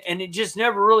again, and it just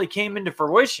never really came into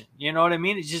fruition. You know what I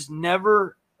mean? It just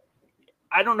never.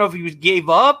 I don't know if he gave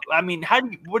up. I mean, how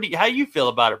do you feel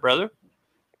about it, brother?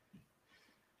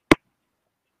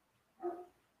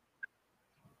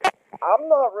 I'm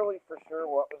not really for sure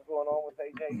what was going on with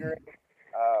AJ Green.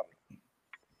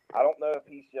 I don't know if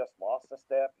he's just lost a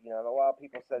step. A lot of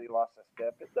people said he lost a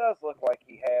step. It does look like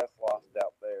he has lost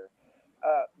out there.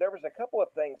 There was a couple of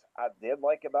things I did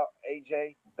like about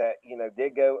AJ that,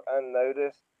 did go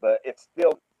unnoticed, but it's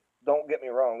still, don't get me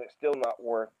wrong, it's still not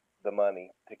worth the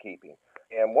money to keep him.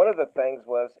 And one of the things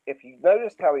was, if you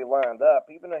noticed how he lined up,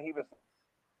 even though he was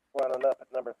lining up at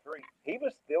number 3, he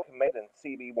was still commanding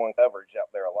CB1 coverage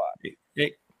out there a lot.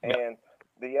 And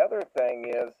the other thing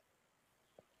is,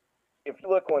 if you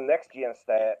look on Next Gen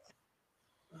Stats,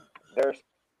 there's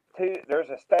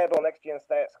a stat on Next Gen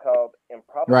Stats called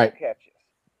improbable catches.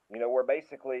 Where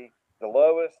basically the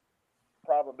lowest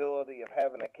probability of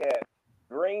having a catch.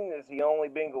 Green is the only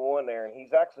Bengal on there, and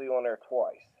he's actually on there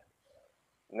twice.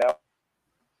 Now,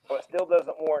 but still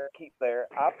doesn't warrant keep there.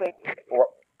 I think that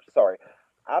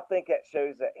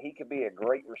shows that he could be a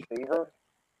great receiver,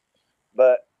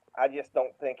 but I just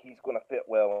don't think he's going to fit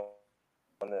well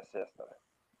in this system.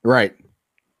 Right.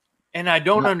 And I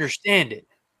don't understand it.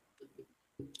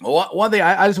 Well, one thing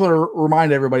I just want to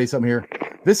remind everybody something here.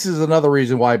 This is another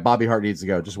reason why Bobby Hart needs to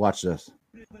go. Just watch this.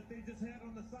 That they just had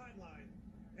on the sideline,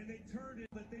 and they turned it.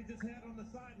 That they just had on the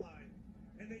sideline,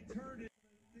 and they turned it.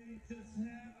 They just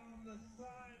had on the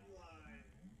sideline,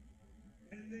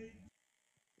 and they.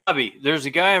 Bobby, there's a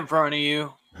guy in front of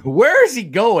you. Where is he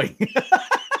going?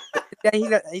 Yeah, he's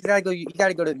got to go. You got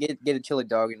to go to get a chili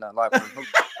dog and not live.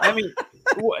 I mean,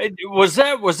 was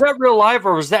that real life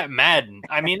or was that Madden?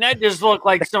 I mean, that just looked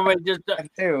like somebody just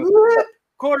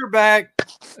quarterback.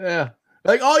 Yeah,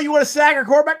 like, oh, you want to sack a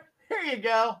quarterback? Here you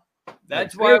go.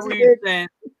 That's why we were saying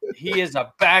he is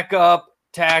a backup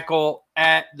tackle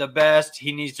at the best.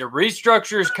 He needs to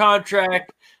restructure his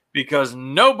contract because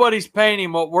nobody's paying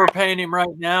him what we're paying him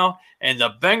right now, and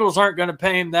the Bengals aren't going to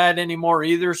pay him that anymore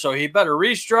either. So he better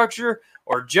restructure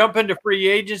or jump into free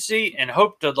agency and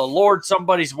hope to the Lord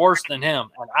somebody's worse than him.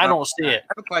 And I don't see it.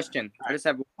 I have a question. I just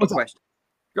have one question.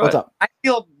 What's up? I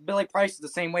feel Billy Price is the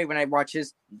same way when I watch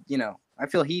his, I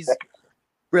feel he's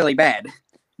really bad.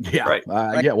 Yeah. Right.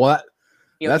 Yeah. Well,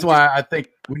 that's why I think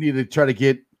we need to try to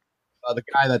get the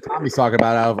guy that Tommy's talking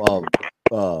about out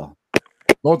of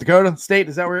North Dakota State.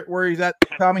 Is that where he's at,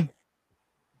 Tommy?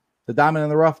 The diamond in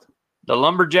the rough? The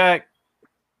lumberjack.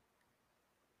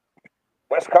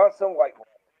 Wisconsin Whitewater.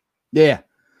 Yeah.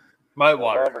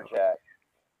 Whitewater. Lumberjack.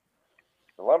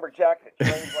 The lumberjack that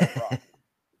trains like rock.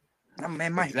 Oh,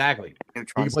 man, my Exactly. He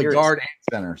Neutron can play series. guard and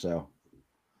center, so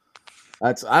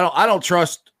that's I don't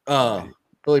trust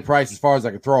Billy Price as far as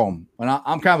I can throw him. And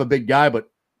I'm kind of a big guy, but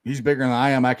he's bigger than I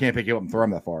am. I can't pick him up and throw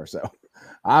him that far. So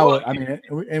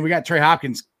and we got Trey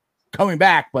Hopkins coming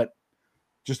back, but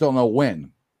just don't know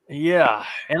when. Yeah.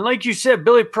 And like you said,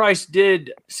 Billy Price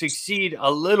did succeed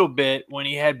a little bit when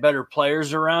he had better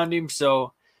players around him.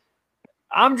 So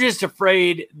I'm just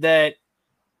afraid that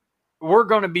we're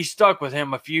going to be stuck with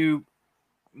him a few,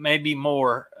 maybe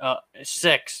more,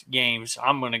 6 games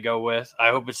I'm going to go with.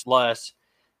 I hope it's less.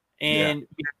 And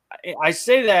I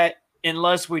say that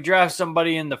unless we draft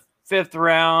somebody in the 5th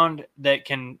round that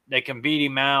can beat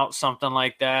him out, something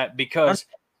like that. Because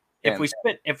if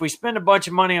we spend a bunch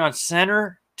of money on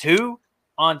center too,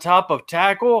 on top of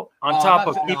tackle, on top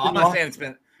of I'm not saying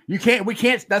spend. We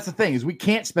can't. That's the thing is we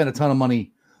can't spend a ton of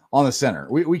money on the center.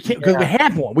 We can't because we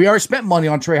have one. We already spent money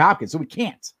on Trey Hopkins, so we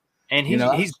can't. And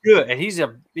he's good, and he's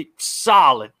a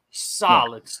solid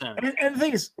center. And the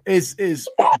thing is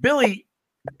Billy.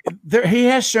 He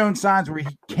has shown signs where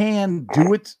he can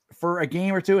do it for a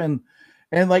game or two, and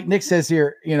like Nick says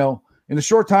here, in the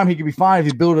short time he could be fine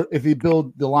if he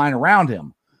build the line around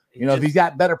him. If he's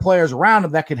got better players around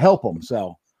him that could help him.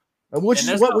 So, which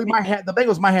is what we might have. The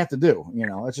Bengals might have to do.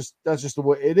 That's just the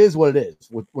way it is. What it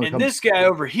is. And this guy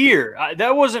over here,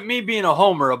 that wasn't me being a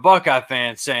homer, a Buckeye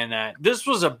fan saying that. This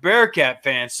was a Bearcat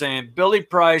fan saying Billy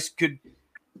Price could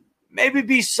maybe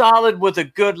be solid with a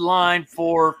good line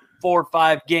for 4 or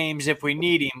 5 games if we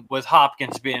need him with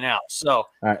Hopkins being out. So, all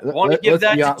right, want to give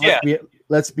that to Jeff.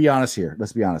 Let's be honest here.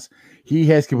 Let's be honest. He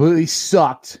has completely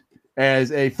sucked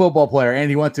as a football player, and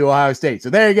he went to Ohio State. So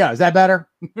there you go. Is that better?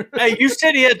 Hey, you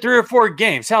said he had 3 or 4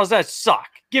 games. How's that suck?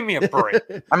 Give me a break.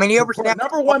 I mean, he oversnapped.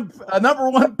 Number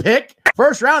one pick,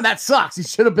 first round. That sucks. He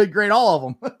should have been great, all of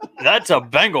them. That's a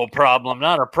Bengal problem,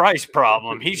 not a Price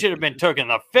problem. He should have been taken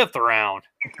the 5th round.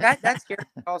 That's scary.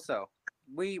 Also,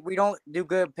 we don't do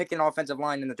good picking offensive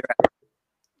line in the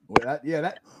draft.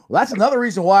 That's another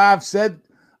reason why I've said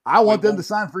I want them to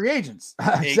sign free agents.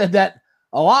 I've said that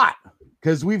a lot.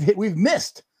 Because we've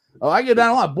missed. I get down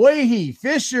a lot. Boyhe,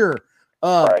 Fisher.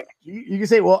 Right. You can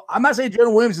say, well, I'm not saying Jonah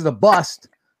Williams is a bust,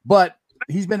 but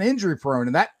he's been injury prone,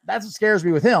 and that's what scares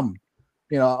me with him.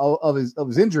 Of his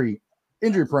injury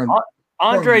prone.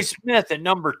 Andre Smith at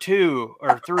number 2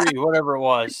 or 3, whatever it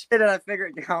was. Did I figure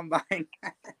it combine?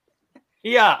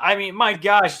 Yeah, I mean, my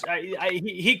gosh,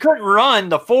 he couldn't run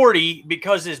the 40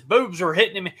 because his boobs were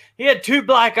hitting him. He had 2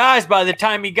 black eyes by the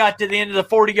time he got to the end of the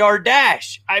 40-yard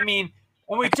dash. I mean.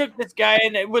 When we took this guy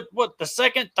in with the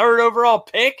 2nd, 3rd overall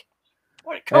pick,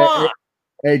 come on.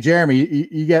 Hey, Jeremy,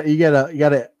 you got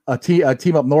a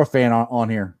team up north fan on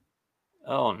here.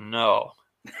 Oh no,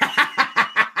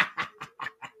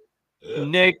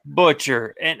 Nick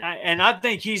Butcher, and I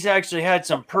think he's actually had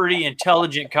some pretty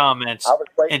intelligent comments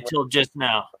until just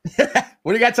now.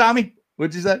 What do you got, Tommy?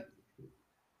 What'd you say?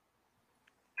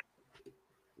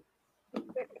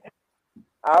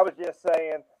 I was just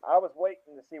saying, I was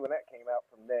waiting to see when that came out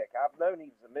from Nick. I've known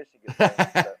he was a Michigan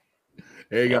fan. So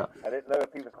there you go. I didn't know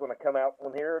if he was going to come out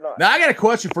on here or not. Now, I got a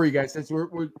question for you guys since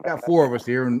we've got 4 of us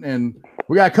here, and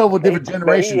we got a couple of different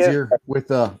generations here with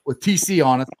TC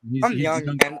on it. He's I'm young,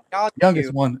 man.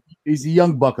 Youngest one. He's the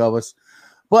young buck of us.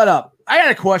 But I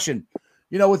got a question.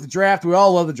 With the draft, we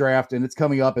all love the draft, and it's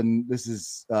coming up, and this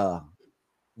is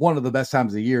one of the best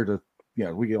times of the year to,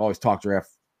 we can always talk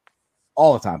draft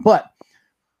all the time. But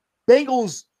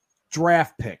Bengals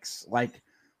draft picks, like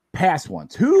past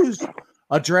ones. Who's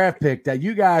a draft pick that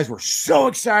you guys were so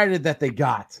excited that they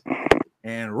got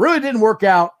and really didn't work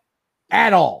out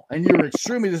at all, and you were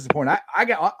extremely disappointed? I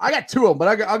got 2 of them,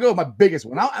 but I'll go with my biggest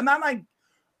one.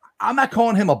 I'm not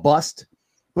calling him a bust,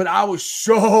 but I was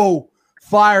so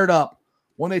fired up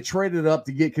when they traded up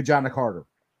to get Kajana Carter.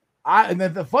 And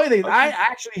then the funny thing, I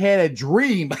actually had a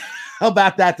dream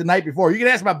about that the night before. You can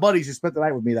ask my buddies who spent the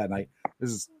night with me that night.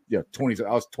 This is 20.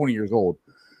 I was 20 years old.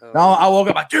 Now I woke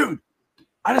up like, dude,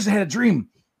 I just had a dream.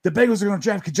 The Bengals are going to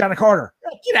draft Kajana Carter.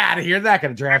 Get out of here! They're not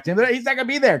going to draft him. He's not going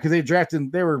to be there because I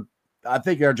think they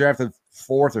were drafted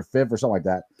 4th or 5th or something like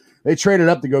that. They traded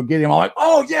up to go get him. I'm like,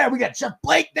 oh yeah, we got Jeff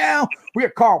Blake now. We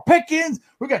got Carl Pickens.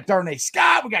 We got Darnay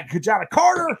Scott. We got Kajana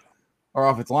Carter. Our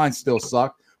offensive line still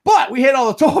sucked. But we hit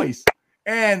all the toys,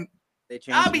 and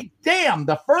I'll be damned.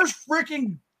 The first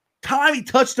freaking time he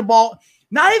touched the ball,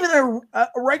 Not even a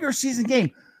regular season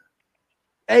game.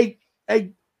 A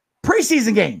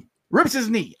preseason game. Rips his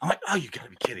knee. I'm like, oh, you got to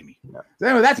be kidding me. No. So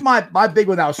anyway, that's my big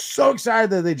one. I was so excited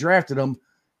that they drafted him,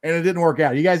 and it didn't work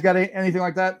out. You guys got anything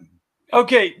like that?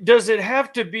 Okay, does it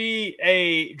have to be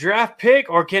a draft pick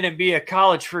or can it be a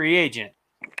college free agent?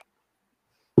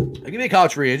 It can be a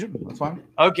college free agent. That's fine.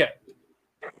 Okay.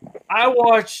 I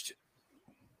watched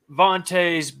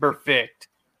Vontaze Burfict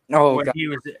Oh, when God. he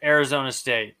was at Arizona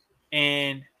State.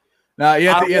 And Now,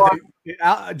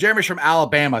 Jeremy's from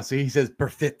Alabama, so he says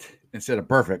perfect instead of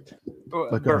perfect.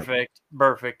 But go ahead.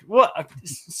 perfect. What?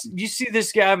 You see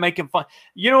this guy making fun.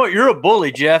 You know what? You're a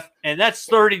bully, Jeff, and that's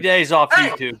 30 days off Hey,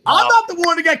 YouTube. I'm not the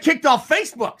one that got kicked off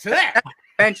Facebook. So there.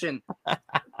 Pension.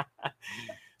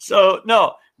 So,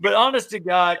 no, but honest to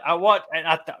God, I watched and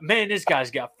I thought, man, this guy's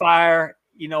got fire.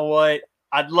 You know what?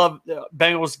 I'd love the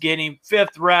Bengals get him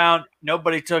 5th round.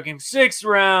 Nobody took him 6th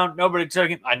round. Nobody took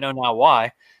him. I know now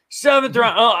why. 7th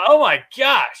round. Oh my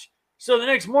gosh. So the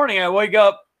next morning I wake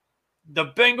up, the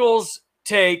Bengals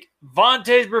take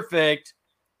Vontaze Burfict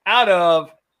out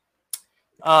of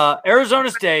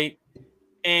Arizona State,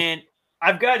 and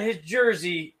I've got his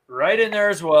jersey right in there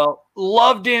as well.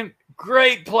 Loved him.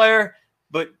 Great player,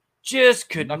 but just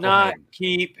could not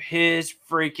keep his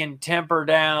freaking temper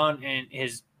down, and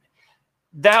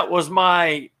that was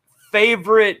my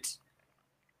favorite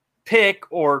pick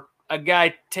or a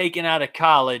guy taken out of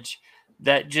college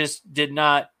that just did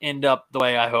not end up the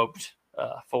way I hoped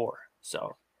for.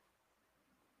 So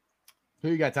Who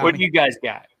you got, Tommy? what do you guys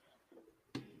got?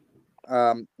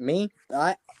 Me?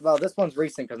 Well, this one's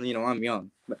recent because I'm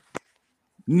young. But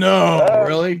No,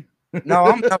 really?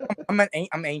 no,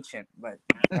 I'm ancient. But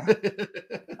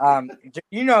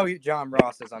John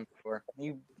Ross is, I'm sure.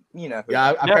 You know who.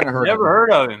 Yeah, I've kind of heard. Never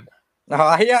heard of him.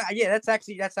 Oh, yeah.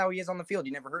 That's how he is on the field.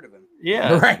 You never heard of him.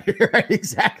 Yeah. Right,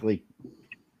 exactly.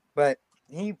 But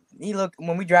he looked,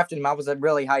 when we drafted him, I was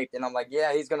really hyped, and I'm like,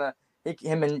 yeah,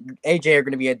 him and AJ are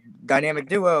gonna be a dynamic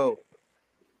duo.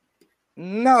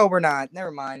 No, we're not.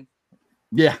 Never mind.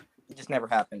 Yeah. It just never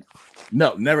happened.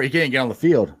 No, never. He can't get on the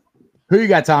field. Who you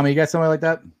got, Tommy? You got somebody like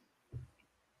that?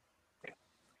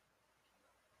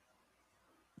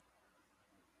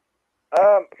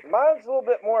 Mine's a little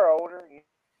bit more older.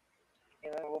 A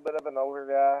little bit of an older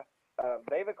guy.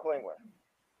 David Klingler.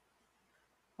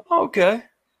 Okay.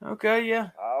 Yeah.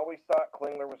 I always thought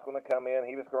Klingler was going to come in.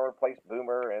 He was going to replace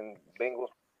Boomer and Bengals.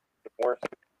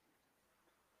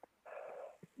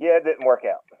 Yeah, it didn't work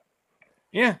out.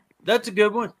 Yeah, that's a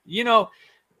good one.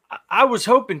 I was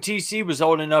hoping TC was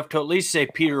old enough to at least say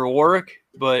Peter Warwick,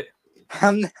 but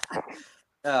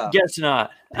guess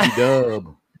not.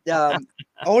 Dub.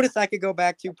 Oldest I could go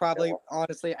back to probably,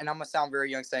 honestly, and I'm gonna sound very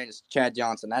young saying is Chad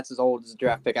Johnson. That's as old as a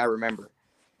draft pick I remember.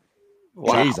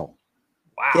 Wow. Jeezel.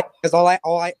 Wow. Yeah,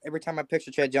 because every time I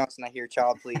picture Chad Johnson, I hear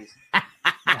 "Child, please."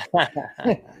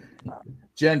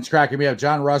 Jen's cracking me up.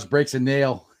 John Ross breaks a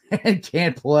nail and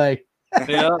can't play.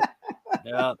 Yeah.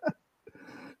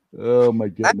 Oh my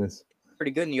goodness.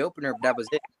 Pretty good in the opener, but that was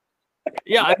it.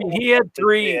 Yeah, I mean, he had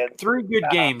three good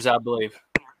games, I believe.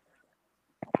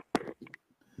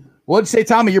 What'd you say,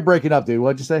 Tommy? You're breaking up, dude.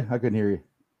 What'd you say? I couldn't hear you.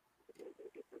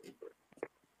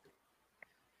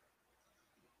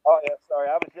 Oh, yeah, sorry.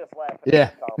 I was just laughing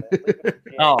Yeah. at the comment.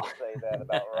 Oh. Say that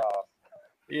about Ross.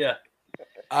 Yeah.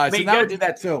 All right, so mean, now we guys- did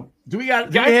that too. Do you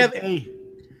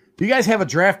guys have a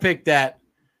draft pick that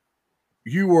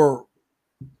you were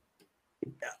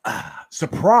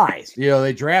surprised?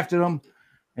 They drafted him,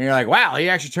 and you're like, wow, he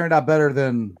actually turned out better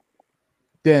than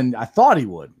I thought he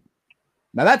would.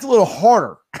 Now that's a little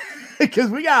harder because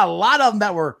we got a lot of them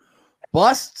that were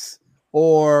busts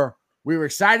or we were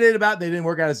excited about. They didn't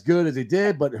work out as good as they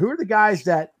did. But who are the guys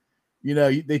that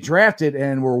they drafted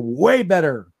and were way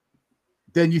better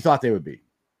than you thought they would be?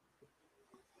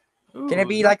 Can it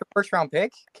be like a first round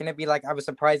pick? Can it be like I was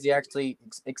surprised he actually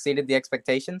exceeded the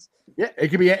expectations? Yeah, it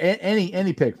could be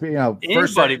any pick.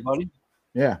 First, Anybody, buddy?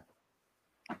 yeah.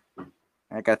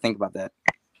 I gotta think about that.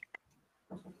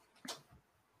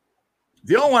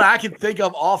 The only one I can think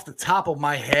of off the top of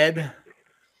my head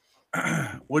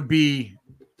would be,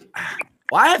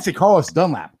 I have to say Carlos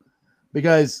Dunlap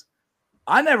because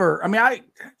I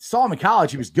saw him in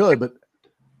college. He was good, but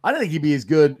I didn't think he'd be as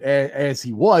good as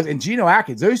he was. And Geno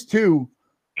Atkins, those two,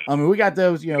 we got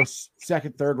those,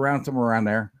 second, third round, somewhere around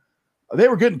there. They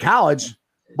were good in college,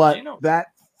 but that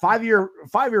five-year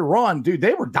run, dude,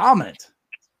 they were dominant.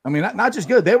 Not just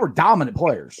good, they were dominant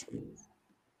players.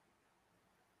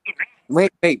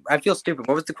 Wait, I feel stupid.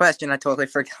 What was the question? I totally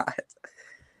forgot.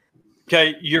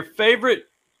 Okay, your favorite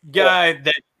guy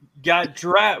that got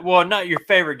drafted, well, not your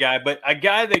favorite guy, but a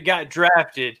guy that got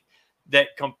drafted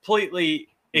that completely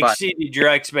But- exceeded your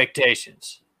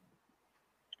expectations.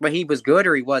 But he was good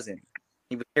or he wasn't?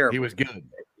 He was terrible. He was good.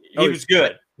 He was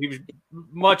good. He was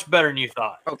much better than you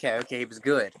thought. Okay, he was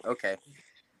good. Okay.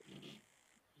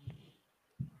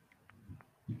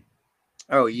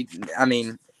 Oh, I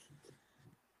mean,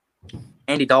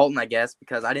 Andy Dalton, I guess,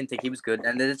 because I didn't think he was good,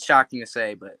 and it's shocking to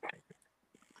say, but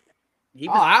he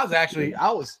was.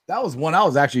 That was one I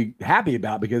was actually happy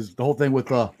about because the whole thing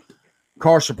with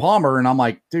Carson Palmer, and I'm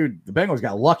like, dude, the Bengals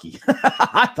got lucky.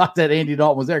 I thought that Andy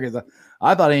Dalton was there because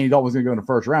I thought Andy Dalton was going to go in the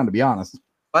first round, to be honest.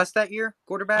 Plus that year,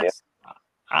 quarterbacks. Yeah.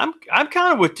 I'm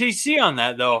kind of with TC on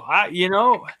that though. I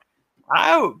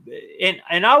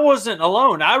wasn't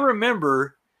alone. I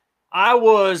remember I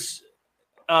was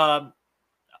I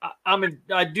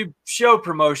do show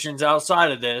promotions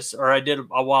outside of this, or I did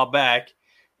a while back,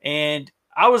 and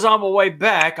I was on my way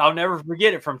back. I'll never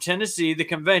forget it, from Tennessee, the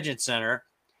convention center,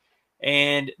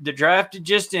 and the draft had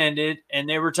just ended, and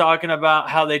they were talking about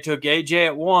how they took AJ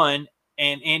at 1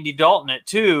 and Andy Dalton at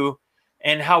 2,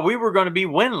 and how we were going to be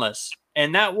winless.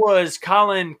 And that was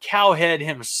Colin Cowhead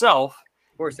himself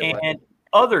Of course it was. and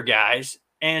other guys.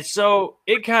 And so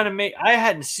it kind of made – I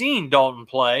hadn't seen Dalton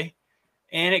play,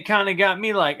 and it kind of got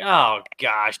me like, oh,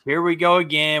 gosh, here we go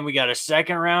again. We got a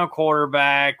second-round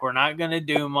quarterback. We're not going to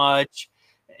do much.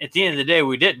 At the end of the day,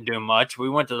 we didn't do much. We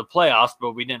went to the playoffs,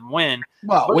 but we didn't win.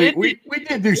 Well, But we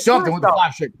did do something with the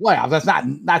 5 straight playoffs. That's not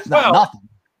nothing.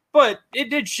 But it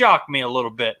did shock me a little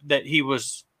bit that he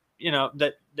was,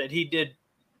 that he did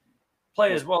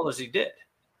play as well as he did.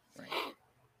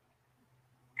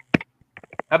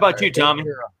 How about you, Tommy?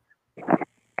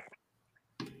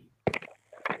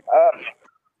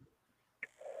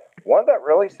 One that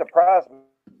really surprised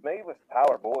me was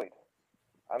Tyler Boyd.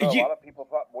 I know You- a lot of people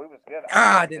thought Boyd was good.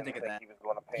 I didn't think of that. He was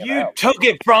going to pan You out. took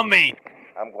it from me.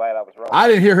 I'm glad I was wrong. I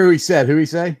didn't hear who he said. Who he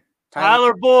say?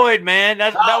 Tyler Boyd, man.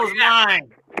 That was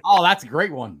mine. Oh, that's a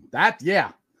great one. That's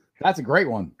a great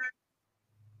one.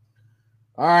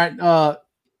 All right.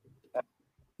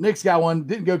 Nick's got one.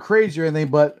 Didn't go crazy or anything,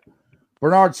 but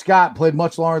Bernard Scott played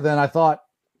much longer than I thought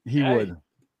he Hey. would.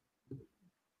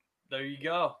 There you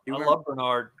go. You I remember- love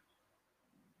Bernard.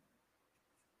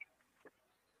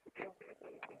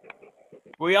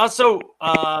 We also,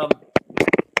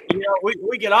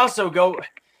 we could also go,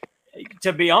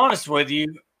 to be honest with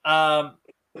you, I've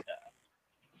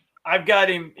got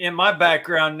him in my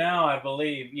background now, I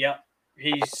believe. Yep,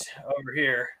 he's over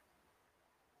here.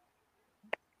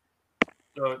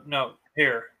 So, no,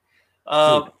 here.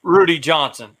 Rudy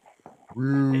Johnson.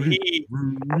 Rudy, He,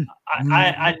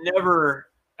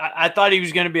 I thought he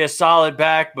was going to be a solid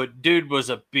back, but dude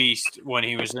was a beast when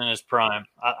he was in his prime.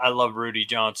 I love Rudy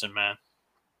Johnson, man.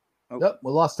 Yep,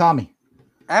 we lost Tommy.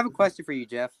 I have a question for you,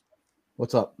 Jeff.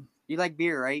 What's up? You like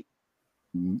beer, right?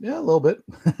 Yeah, a little bit.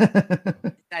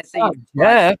 I say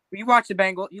yeah. you watch the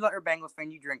Bengals. You let her Bengals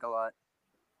fan. You drink a lot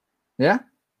Yeah.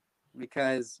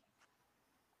 because.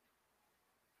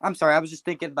 I'm sorry. I was just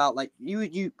thinking about like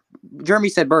you. Jeremy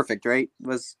said perfect, right?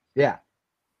 Yeah.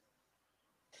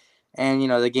 And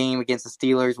the game against the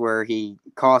Steelers where he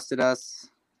costed us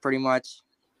pretty much.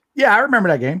 Yeah, I remember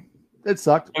that game. It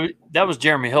sucked. That was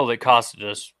Jeremy Hill that costed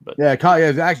us. But Yeah, it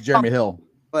was actually Jeremy Hill.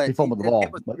 But He fumbled the hit ball.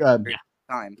 was But,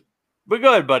 time. go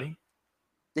ahead, buddy.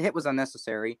 The hit was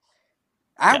unnecessary.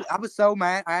 I Yeah. I was so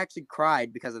mad. I actually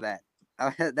cried because of that.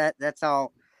 That's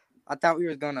how I thought we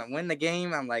were gonna win the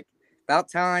game. I'm like, about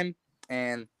time,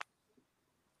 and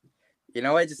it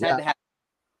just had to happen.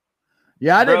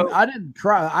 yeah, Bro. I didn't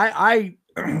try.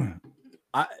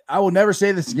 I will never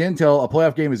say this again until a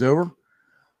playoff game is over.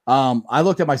 I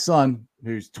looked at my son,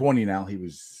 who's 20 now. He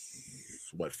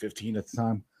was 15 at the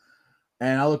time.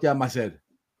 And I looked at him, I said,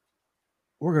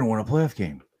 we're going to win a playoff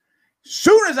game.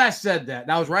 Soon as I said that,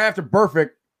 that was right after Burfict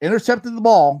intercepted the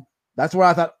ball. That's where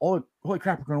I thought, oh, holy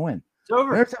crap, we're going to win. It's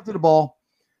over. Intercepted the ball.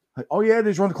 Like, oh, yeah, they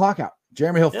just run the clock out.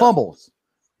 Jeremy Hill Yep. fumbles.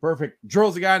 Perfect.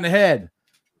 Drills the guy in the head.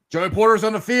 Joey Porter's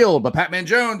on the field, but Pat Man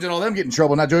Jones and all them get in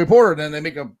trouble, not Joey Porter. Then they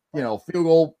make a field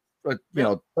goal,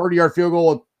 30-yard field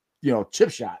goal, chip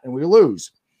shot, and we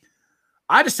lose.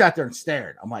 I just sat there and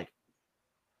stared. I'm like,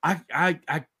 I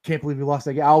can't believe we lost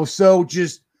that game. I was so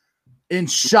just in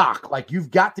shock. Like,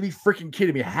 you've got to be freaking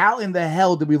kidding me. How in the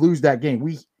hell did we lose that game?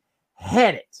 We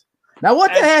had it. Now,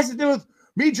 what that has to do with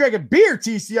me drinking beer,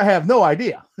 TC, I have no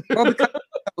idea. Well, because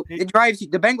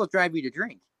the Bengals drive you to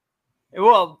drink.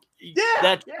 Well, Yeah,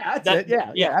 that's that's that- it.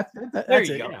 Yeah, yeah. That's there it.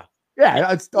 you go.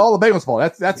 Yeah, it's all the Bengals' fault.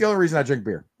 That's the only reason I drink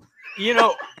beer.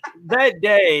 That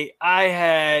day I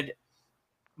had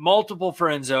multiple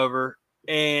friends over,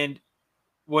 and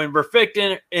when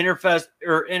Burfict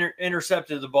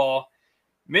intercepted the ball,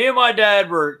 Me and my dad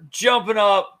were jumping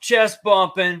up, chest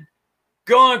bumping,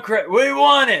 going crazy. We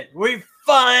won it. We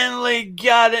finally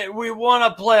got it. We won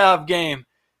a playoff game.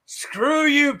 Screw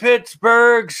you,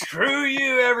 Pittsburgh. Screw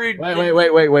you, every.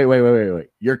 Wait.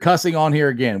 You're cussing on here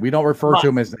again. We don't refer to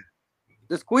him as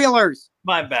The Squealers.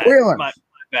 My bad. Squealers. My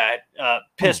bad.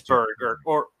 Pittsburgh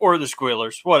or the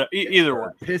Squealers. What? Either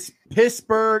one.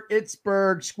 Pittsburgh,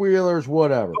 Squealers,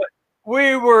 whatever.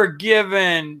 We were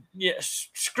given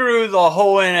screw the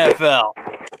whole NFL,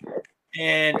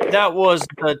 and that was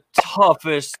the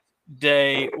toughest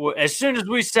day. As soon as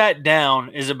we sat down,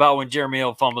 is about when Jeremy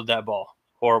Hill fumbled that ball.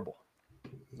 Horrible.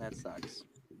 That sucks.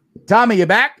 Tommy, you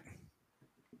back?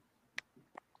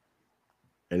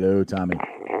 Hello, Tommy.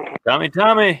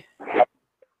 Tommy.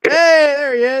 Hey,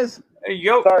 there he is. There you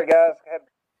go. Sorry, guys.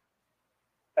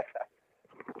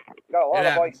 Got a lot It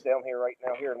of happens. ice down here right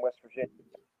now here in West Virginia.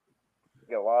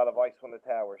 Got a lot of ice on the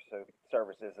towers, so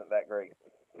service isn't that great.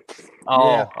 Oh,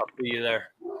 Yeah. I'll see you there.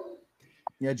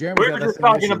 Yeah, Jeremy. We were just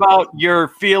talking about your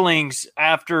feelings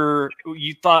after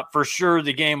you thought for sure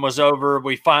the game was over.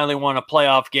 We finally won a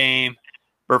playoff game.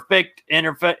 Perfect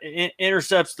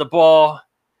intercepts the ball,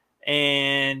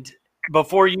 and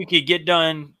before you could get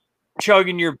done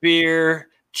chugging your beer,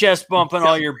 chest bumping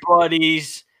all your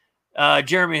buddies,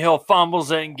 Jeremy Hill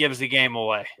fumbles it and gives the game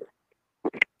away.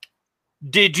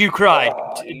 Did you cry?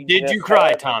 Did you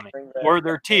cry, Tommy? Were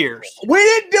there tears? We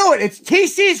didn't do it. It's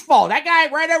TC's fault. That guy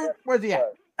right over. Where's he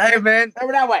at? Hey, man,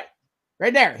 Over that way.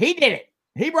 Right there. He did it.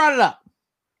 He brought it up.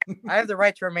 I have the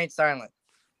right to remain silent.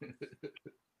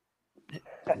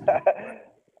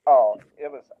 Oh,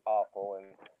 it was awful, and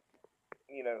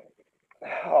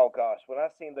oh gosh, when I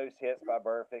seen those hits by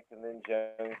Burfict and then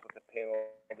Jones with the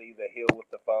penalty, the Hill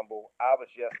with the fumble, I was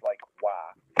just like,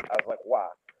 why? I was like, why?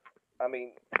 I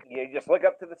mean, you just look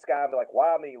up to the sky and be like,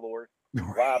 why me, Lord?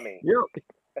 Why me?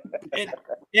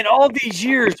 In all these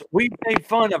years, we've made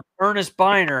fun of Ernest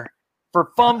Biner for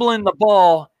fumbling the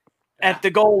ball at the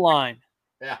goal line.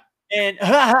 Yeah. And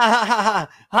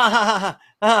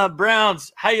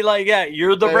Browns, how you like that?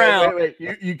 You're the Browns. Wait.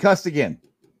 You cussed again.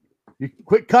 You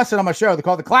quit cussing on my show. They're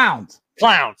called the Clowns.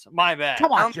 Clowns, my bad.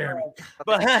 Come on, Jeremy.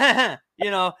 But,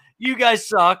 you guys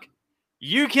suck.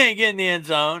 You can't get in the end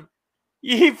zone.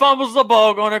 He fumbles the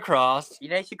ball going across. You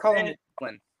know, you should call him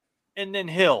Glenn. And then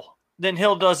Hill. Then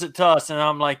Hill does it to us. And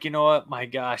I'm like, you know what? My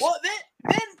gosh. Well, then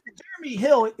Jeremy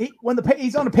Hill, when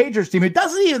he's on the Patriots team, it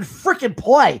doesn't even freaking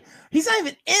play. He's not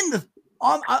even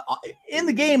in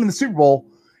the game in the Super Bowl.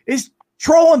 He's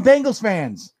trolling Bengals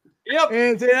fans. Yep.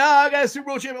 And saying, I got a Super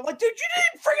Bowl champion. I'm like, dude, you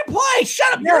didn't freaking play.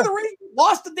 Shut up. You're the reason you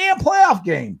lost the damn playoff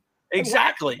game.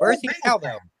 Exactly. Where's he now,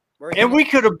 though? And we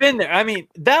could have been there. I mean,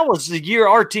 that was the year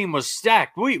our team was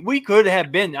stacked. We could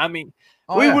have been. I mean,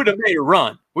 we would have made a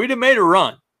run. We'd have made a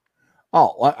run.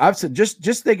 Oh, I've said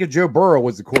just think if Joe Burrow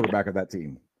was the quarterback of that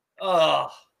team. We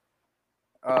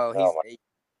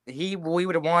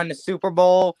would have won the Super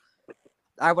Bowl.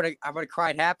 I would have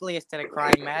cried happily instead of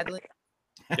crying madly.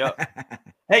 Yep.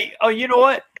 Hey, you know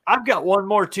what? I've got one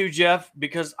more too, Jeff,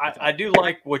 because I do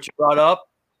like what you brought up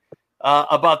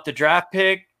about the draft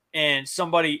pick and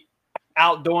somebody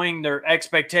outdoing their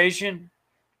expectation.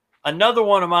 Another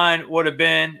one of mine would have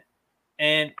been,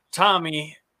 and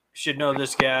Tommy should know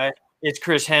this guy, it's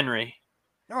Chris Henry.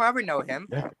 No, I would know him.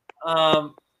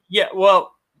 Yeah,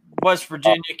 well, West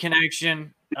Virginia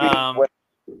connection.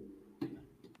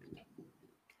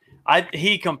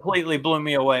 He completely blew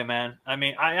me away, man. I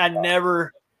mean, I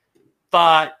never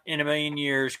thought in a million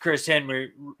years Chris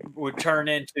Henry would turn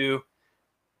into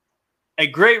a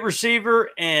great receiver,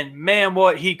 and man,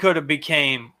 what he could have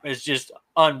became is just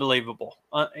unbelievable.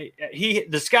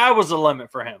 The sky was the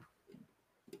limit for him.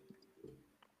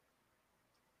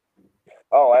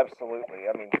 Oh, absolutely.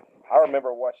 I mean, I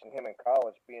remember watching him in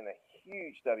college, being a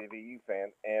huge WVU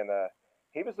fan, and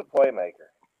he was a playmaker.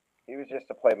 He was just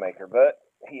a playmaker, but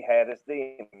he had his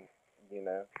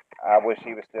demons. I wish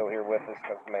he was still here with us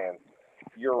because, man,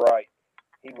 you're right.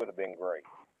 He would have been great.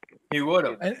 He would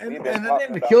have. And the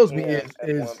thing that kills me is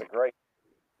one of the great.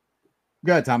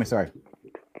 Go ahead, Tommy. Sorry.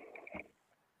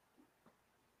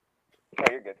 No,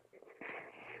 you're good.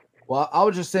 Well, I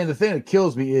was just saying the thing that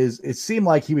kills me is it seemed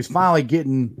like he was finally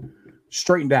getting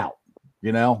straightened out.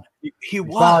 He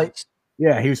was.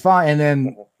 Finally, he was fine. And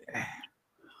then,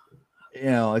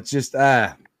 it's just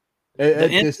the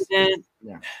incident.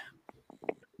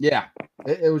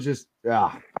 It was just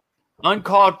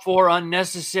uncalled for,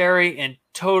 unnecessary, and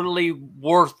totally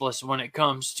worthless when it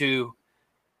comes to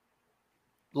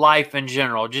life in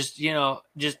general. I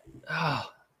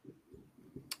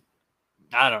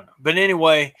don't know. But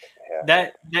anyway,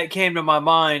 that came to my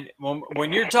mind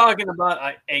when you're talking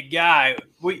about a guy.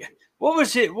 What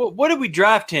was it? What did we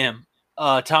draft him?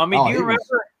 Tommy, Oh, do you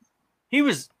remember? He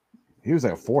was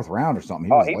like a fourth round or something.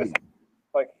 He was late.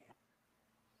 like,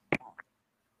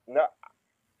 no.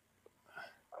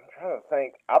 I'm trying to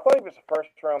think. I thought he was a first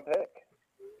round pick.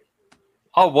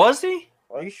 Oh, was he?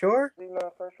 Are you sure? Was he not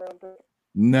a first round pick?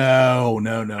 No.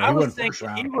 I He was wasn't first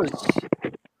thinking round. he was.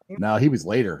 No, he was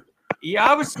later. Yeah,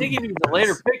 I was thinking he was a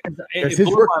later pick. It His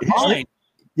blew my mind.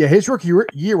 Yeah, his rookie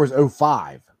year was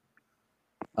 05.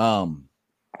 I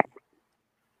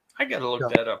got to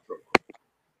look that up.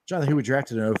 Jonathan, who was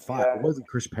drafted in 05? Yeah. It wasn't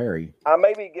Chris Perry. I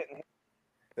may be getting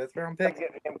Fifth round I'm pick.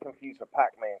 getting him confused with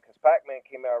Pac-Man because Pac-Man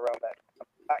came out around that.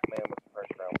 Pac-Man was the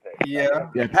first round pick. Yeah.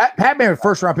 Yeah, Pac-Man was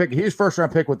first round pick. He was first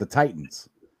round pick with the Titans.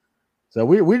 So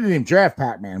we didn't even draft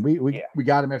Pac-Man. We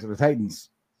got him after the Titans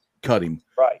cut him.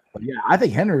 Right. But yeah, I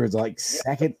think Henry was like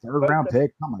second, third round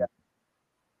pick. Come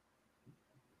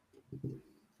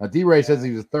on. D-Ray says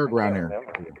he was third round here.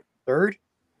 Third?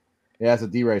 Yeah, that's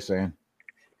what D-Ray's saying.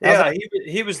 Yeah,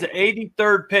 he was the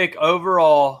 83rd pick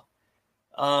overall,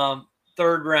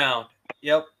 third round.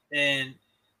 Yep. And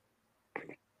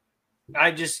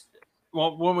I just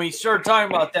when we started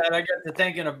talking about that, I got to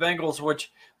thinking of Bengals,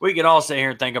 which we could all sit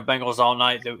here and think of Bengals all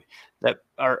night that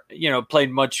are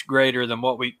played much greater than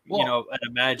what we had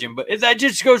imagined. But that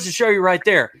just goes to show you right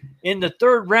there, in the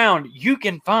third round, you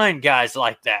can find guys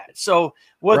like that. So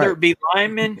whether it be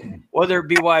linemen, whether it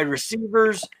be wide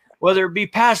receivers, whether it be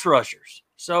pass rushers.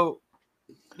 So,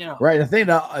 Right. The thing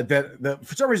that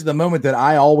for some reason, the moment that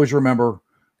I always remember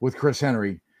with Chris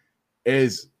Henry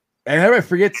is, and everybody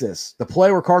forgets this, the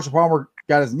play where Carson Palmer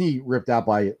got his knee ripped out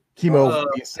by Chemo,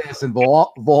 the assassin,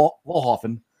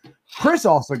 Volhoffen. Chris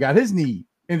also got his knee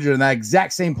injured in that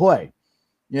exact same play.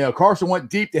 Carson went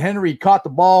deep to Henry, caught the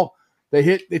ball.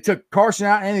 They took Carson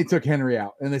out and they took Henry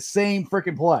out in the same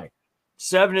freaking play.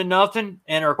 7-0,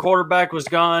 and our quarterback was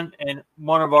gone, and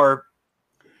one of our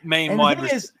main wide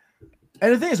receivers.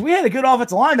 And the thing is, we had a good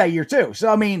offensive line that year too. So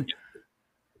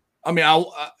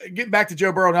I'll get back to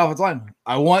Joe Burrow and the offensive line.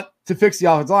 I want to fix the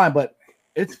offensive line, but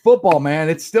it's football, man.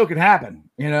 It still can happen.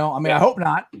 I hope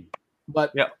not.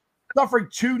 But suffering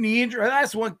 2 knee injuries,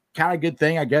 that's one kind of good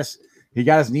thing, I guess. He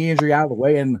got his knee injury out of the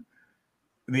way, and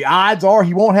the odds are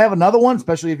he won't have another one,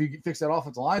 especially if you fix that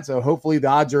offensive line. So hopefully the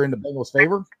odds are in the Bengals'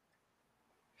 favor.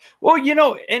 Well,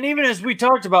 and even as we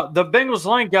talked about, the Bengals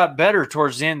line got better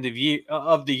towards the end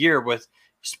of the year with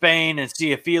Spain and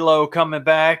Ciafilo coming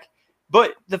back.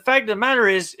 But the fact of the matter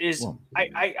is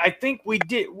I think we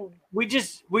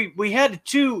had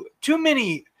too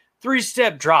many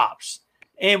 3-step drops.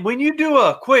 And when you do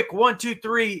a quick 1, 2,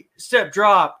 3 step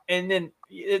drop and then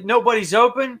nobody's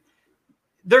open,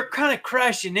 they're kind of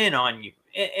crashing in on you.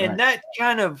 And that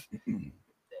kind of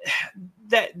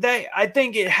that I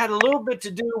think it had a little bit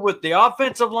to do with the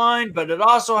offensive line, but it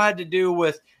also had to do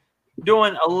with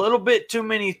doing a little bit too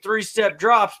many 3-step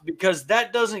drops because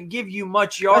that doesn't give you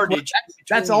much yardage.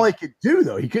 That's all he could do,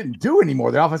 though. He couldn't do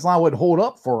anymore. The offensive line wouldn't hold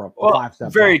up for a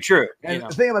 5-step. Very true. And the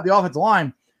thing about the offensive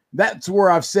line, that's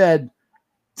where I've said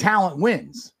talent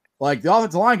wins. Like the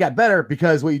offensive line got better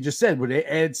because what you just said, with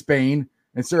Ed Spain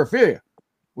and Seraphilia.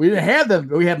 We didn't have them.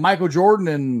 We had Michael Jordan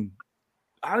and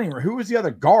who was the other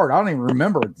guard? I don't even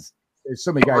remember. There's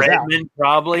so many guys Redmond, out.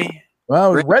 Probably.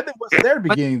 Well, Redmond wasn't there at the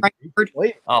beginning.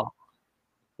 Oh.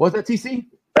 Was that TC?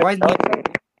 Why isn't he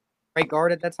right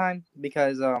guard at that time?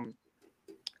 Because I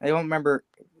don't remember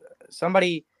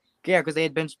somebody. Yeah, because they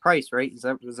had benched Price, right?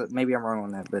 Was that, maybe I'm wrong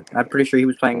on that, but I'm pretty sure he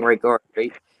was playing right guard,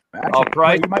 right? Actually,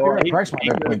 Price. You might be right. He Price might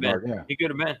could have have been guard. been. Yeah, He could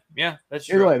have been. Yeah, that's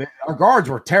true. Anyway, our guards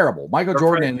were terrible. Michael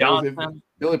Jordan and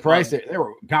Billy Price, they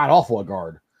were god awful at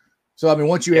guard. So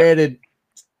once you added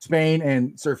Spain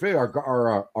and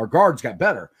Seraphilia, our guards got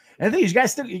better. And the thing is, you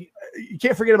guys you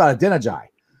can't forget about Adeniji.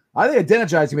 I think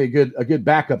Adeniji is gonna be a good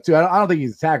backup too. I don't think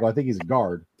he's a tackle. I think he's a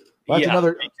guard. But that's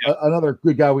another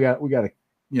good guy. We got to we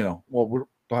don't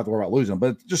have to worry about losing him.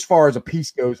 But just as far as a piece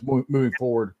goes moving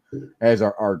forward, as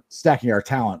our stacking our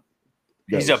talent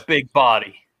goes. He's a big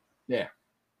body. Yeah.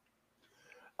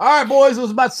 All right, boys. It was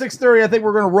about 6:30. I think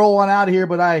we're gonna roll on out of here.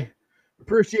 But I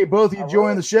appreciate both of you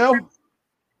joining the show.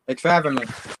 Thanks for having me.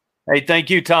 Hey, thank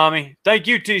you, Tommy. Thank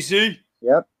you, TC.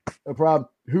 Yep. No problem.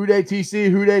 Who day, TC?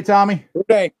 Who day, Tommy?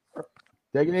 Okay.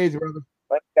 Take it easy, brother.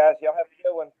 Thanks, guys. Y'all have a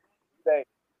good one. Stay.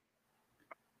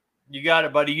 You got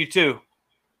it, buddy. You too.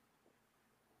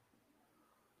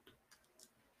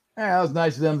 Yeah, that was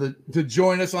nice of them to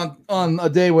join us on a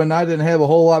day when I didn't have a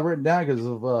whole lot written down because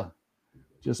of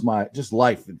just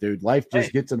life, dude. Life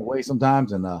just gets in the way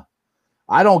sometimes, and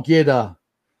I don't get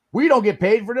we don't get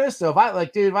paid for this. So if I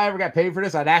if I ever got paid for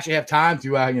this, I'd actually have time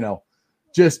to,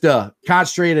 just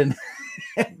concentrate and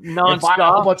find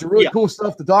a whole bunch of really cool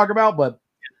stuff to talk about. But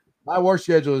my work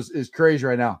schedule is crazy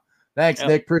right now. Thanks,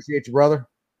 Nick. Appreciate you, brother.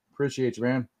 Appreciate you,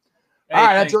 man. Hey, all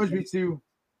right, that joins me to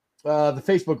the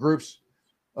Facebook groups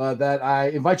that I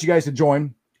invite you guys to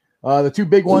join. The two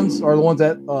big ones are the ones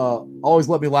that always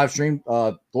let me live stream.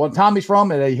 The one Tommy's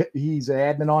from, and he's an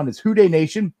admin on, is Who Day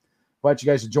Nation. Invite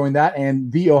you guys to join that. And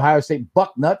the Ohio State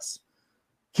Buck Nuts.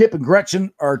 Kip and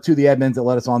Gretchen are two of the admins that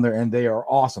let us on there, and they are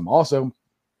awesome. Also,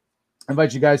 I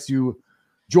invite you guys to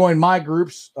join my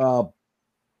groups,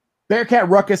 Bearcat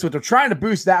Ruckus, which they're trying to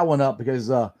boost that one up because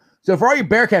so for all you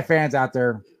Bearcat fans out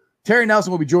there, Terry Nelson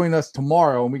will be joining us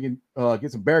tomorrow, and we can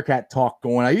get some Bearcat talk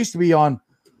going. I used to be on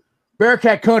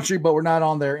Bearcat Country, but we're not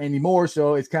on there anymore,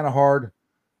 so it's kind of hard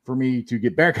for me to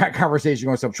get Bearcat conversation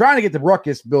going. So I'm trying to get the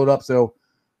Ruckus built up so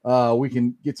we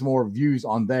can get some more views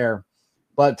on there.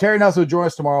 But Terry Nelson will join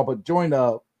us tomorrow. But join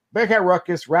Bearcat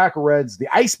Ruckus, Radical Reds. The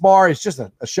Ice Bar is just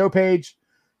a show page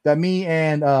that me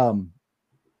and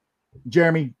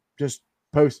Jeremy just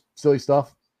post silly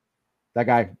stuff. That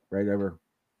guy right over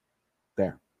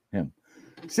there, him.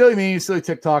 Silly memes, silly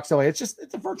TikTok, silly. It's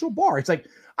a virtual bar. It's like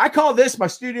I call this my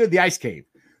studio the Ice Cave.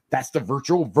 That's the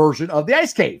virtual version of the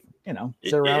Ice Cave.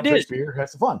 Sit around, drink beer, have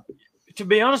some fun. To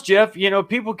be honest, Jeff,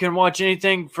 people can watch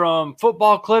anything from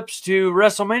football clips to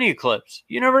WrestleMania clips.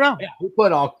 You never know. Yeah, we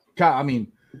put all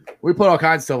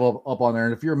kinds of stuff up on there.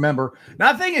 And if you're a member,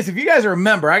 now the thing is, if you guys are a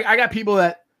member, I got people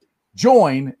that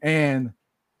join, and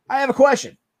I have a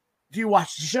question. Do you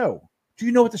watch the show? Do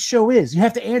you know what the show is? You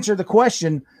have to answer the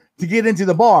question to get into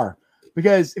the bar.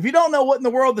 Because if you don't know what in the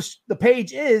world the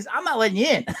page is, I'm not letting you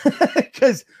in.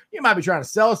 Because you might be trying to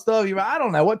sell stuff. I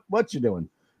don't know what you're doing.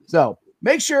 So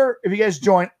make sure if you guys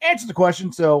join, answer the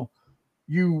question so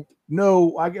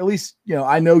at least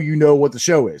I know you know what the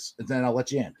show is, and then I'll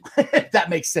let you in. If that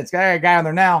makes sense. I got a guy on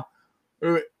there now.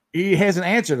 He hasn't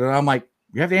answered, and I'm like,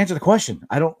 you have to answer the question.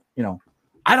 I don't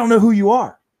know who you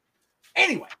are.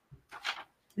 Anyway,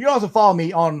 you can also follow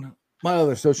me on my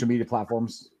other social media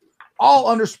platforms, all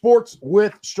under Sports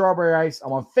with Strawberry Ice.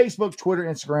 I'm on Facebook, Twitter,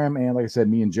 Instagram, and like I said,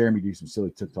 me and Jeremy do some silly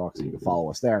TikToks, so you can follow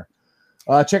us there.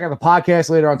 Check out the podcast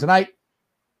later on tonight.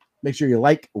 Make sure you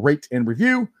like, rate, and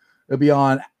review. It'll be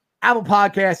on Apple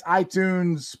Podcasts,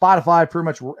 iTunes, Spotify, pretty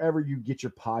much wherever you get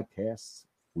your podcasts.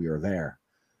 We are there.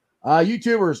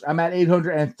 YouTubers, I'm at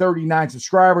 839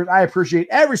 subscribers. I appreciate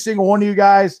every single one of you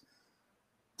guys.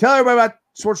 Tell everybody about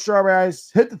Sports Strawberry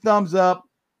Ice. Hit the thumbs up.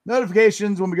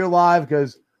 Notifications when we go live,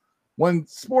 because when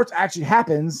sports actually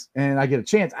happens and I get a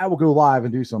chance, I will go live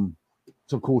and do some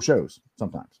cool shows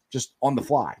sometimes, just on the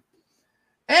fly.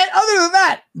 And other than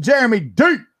that, Jeremy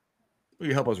D, will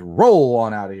you help us roll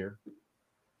on out of here?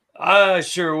 I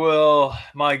sure will,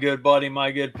 my good buddy,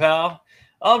 my good pal.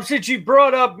 Since you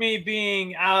brought up me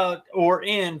being out or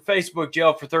in Facebook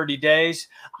jail for 30 days,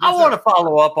 I want to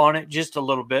follow up on it just a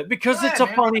little bit because it's a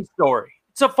funny story.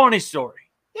 It's a funny story.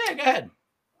 Yeah, go ahead.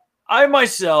 I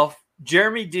myself,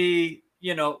 Jeremy D,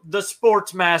 the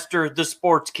sports master, the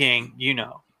sports king,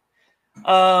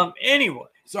 Anyway.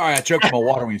 Sorry, I choked on my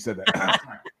water when you said that.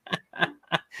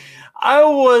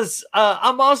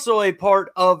 I'm also a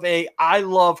part of a I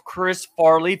Love Chris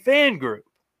Farley fan group.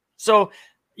 So,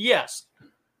 yes,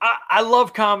 I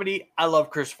love comedy. I love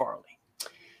Chris Farley.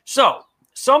 So,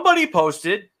 somebody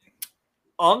posted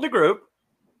on the group,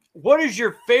 what is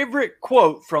your favorite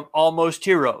quote from Almost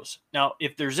Heroes? Now,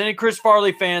 if there's any Chris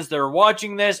Farley fans that are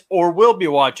watching this or will be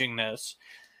watching this,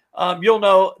 you'll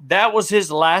know that was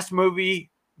his last movie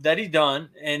that he done,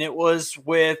 and it was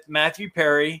with Matthew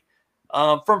Perry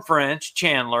from Friends,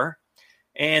 Chandler,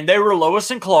 and they were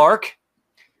Lois and Clark,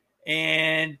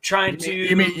 and trying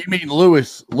you mean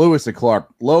Lewis and Clark.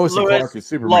 Lois and Clark is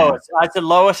Superman. Lois. I said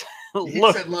Lois.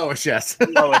 He said Lois, yes.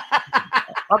 Lois.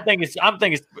 I'm thinking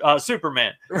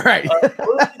Superman. Right.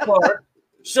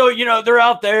 So, they're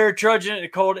out there trudging in the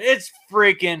cold. It's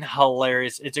freaking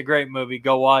hilarious. It's a great movie.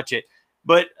 Go watch it.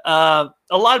 But a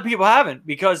lot of people haven't,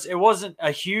 because it wasn't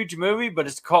a huge movie, but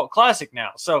it's called classic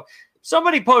now. So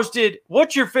somebody posted,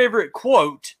 what's your favorite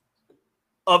quote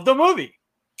of the movie?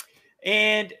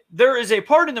 And there is a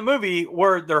part in the movie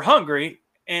where they're hungry.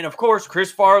 And, of course,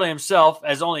 Chris Farley himself,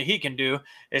 as only he can do,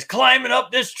 is climbing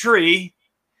up this tree.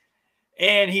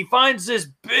 And he finds this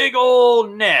big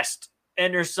old nest.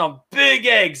 And there's some big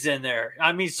eggs in there.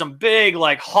 I mean, some big,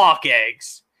 like, hawk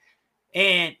eggs.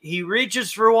 And he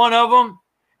reaches for one of them.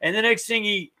 And the next thing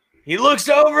he looks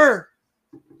over.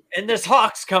 And this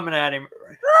hawk's coming at him.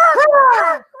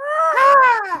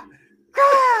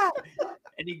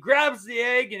 and he grabs the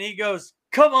egg and he goes,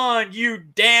 "Come on, you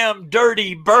damn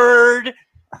dirty bird."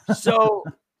 So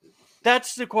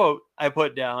that's the quote I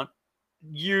put down.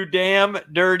 "You damn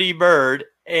dirty bird."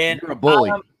 And You're a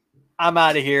bully. I'm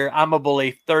out of here. I'm a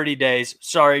bully. 30 days.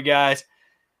 Sorry, guys.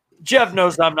 Jeff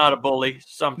knows I'm not a bully No,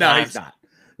 sometimes. he's not.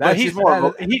 But he's more of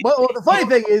a- well, the funny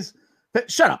thing is,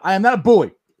 shut up. I am not a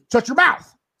bully. Shut your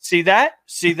mouth. See that?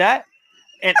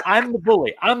 And I'm the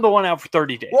bully. I'm the one out for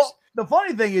 30 days. Well, the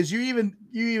funny thing is, you even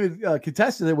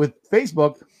contested it with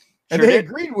Facebook, and Sure they did.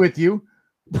 agreed with you.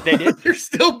 They did. You're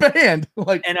still banned.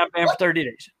 Like, And I'm banned for 30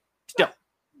 days. Still.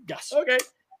 Yes. okay,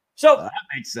 So that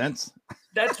makes sense.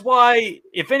 that's why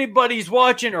if anybody's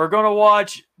watching or going to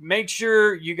watch, make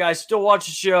sure you guys still watch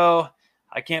the show.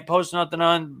 I can't post nothing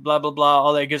on blah, blah, blah,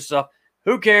 all that good stuff.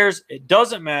 Who cares? It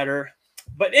doesn't matter.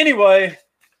 But anyway,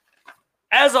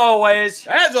 as always,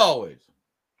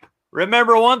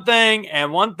 remember one thing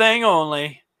and one thing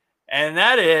only, and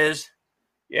that is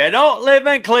you don't live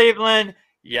in Cleveland,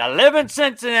 you live in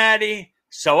Cincinnati,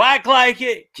 so act like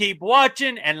it. Keep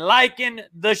watching and liking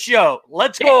the show.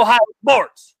 Let's go Ohio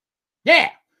sports. Yeah.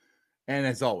 And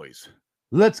as always,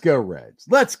 let's go Reds.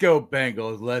 Let's go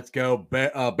Bengals. Let's go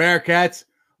Bearcats,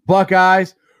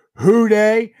 Buckeyes, Hoo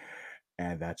Day.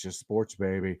 And that's just sports,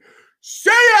 baby. See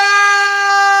ya!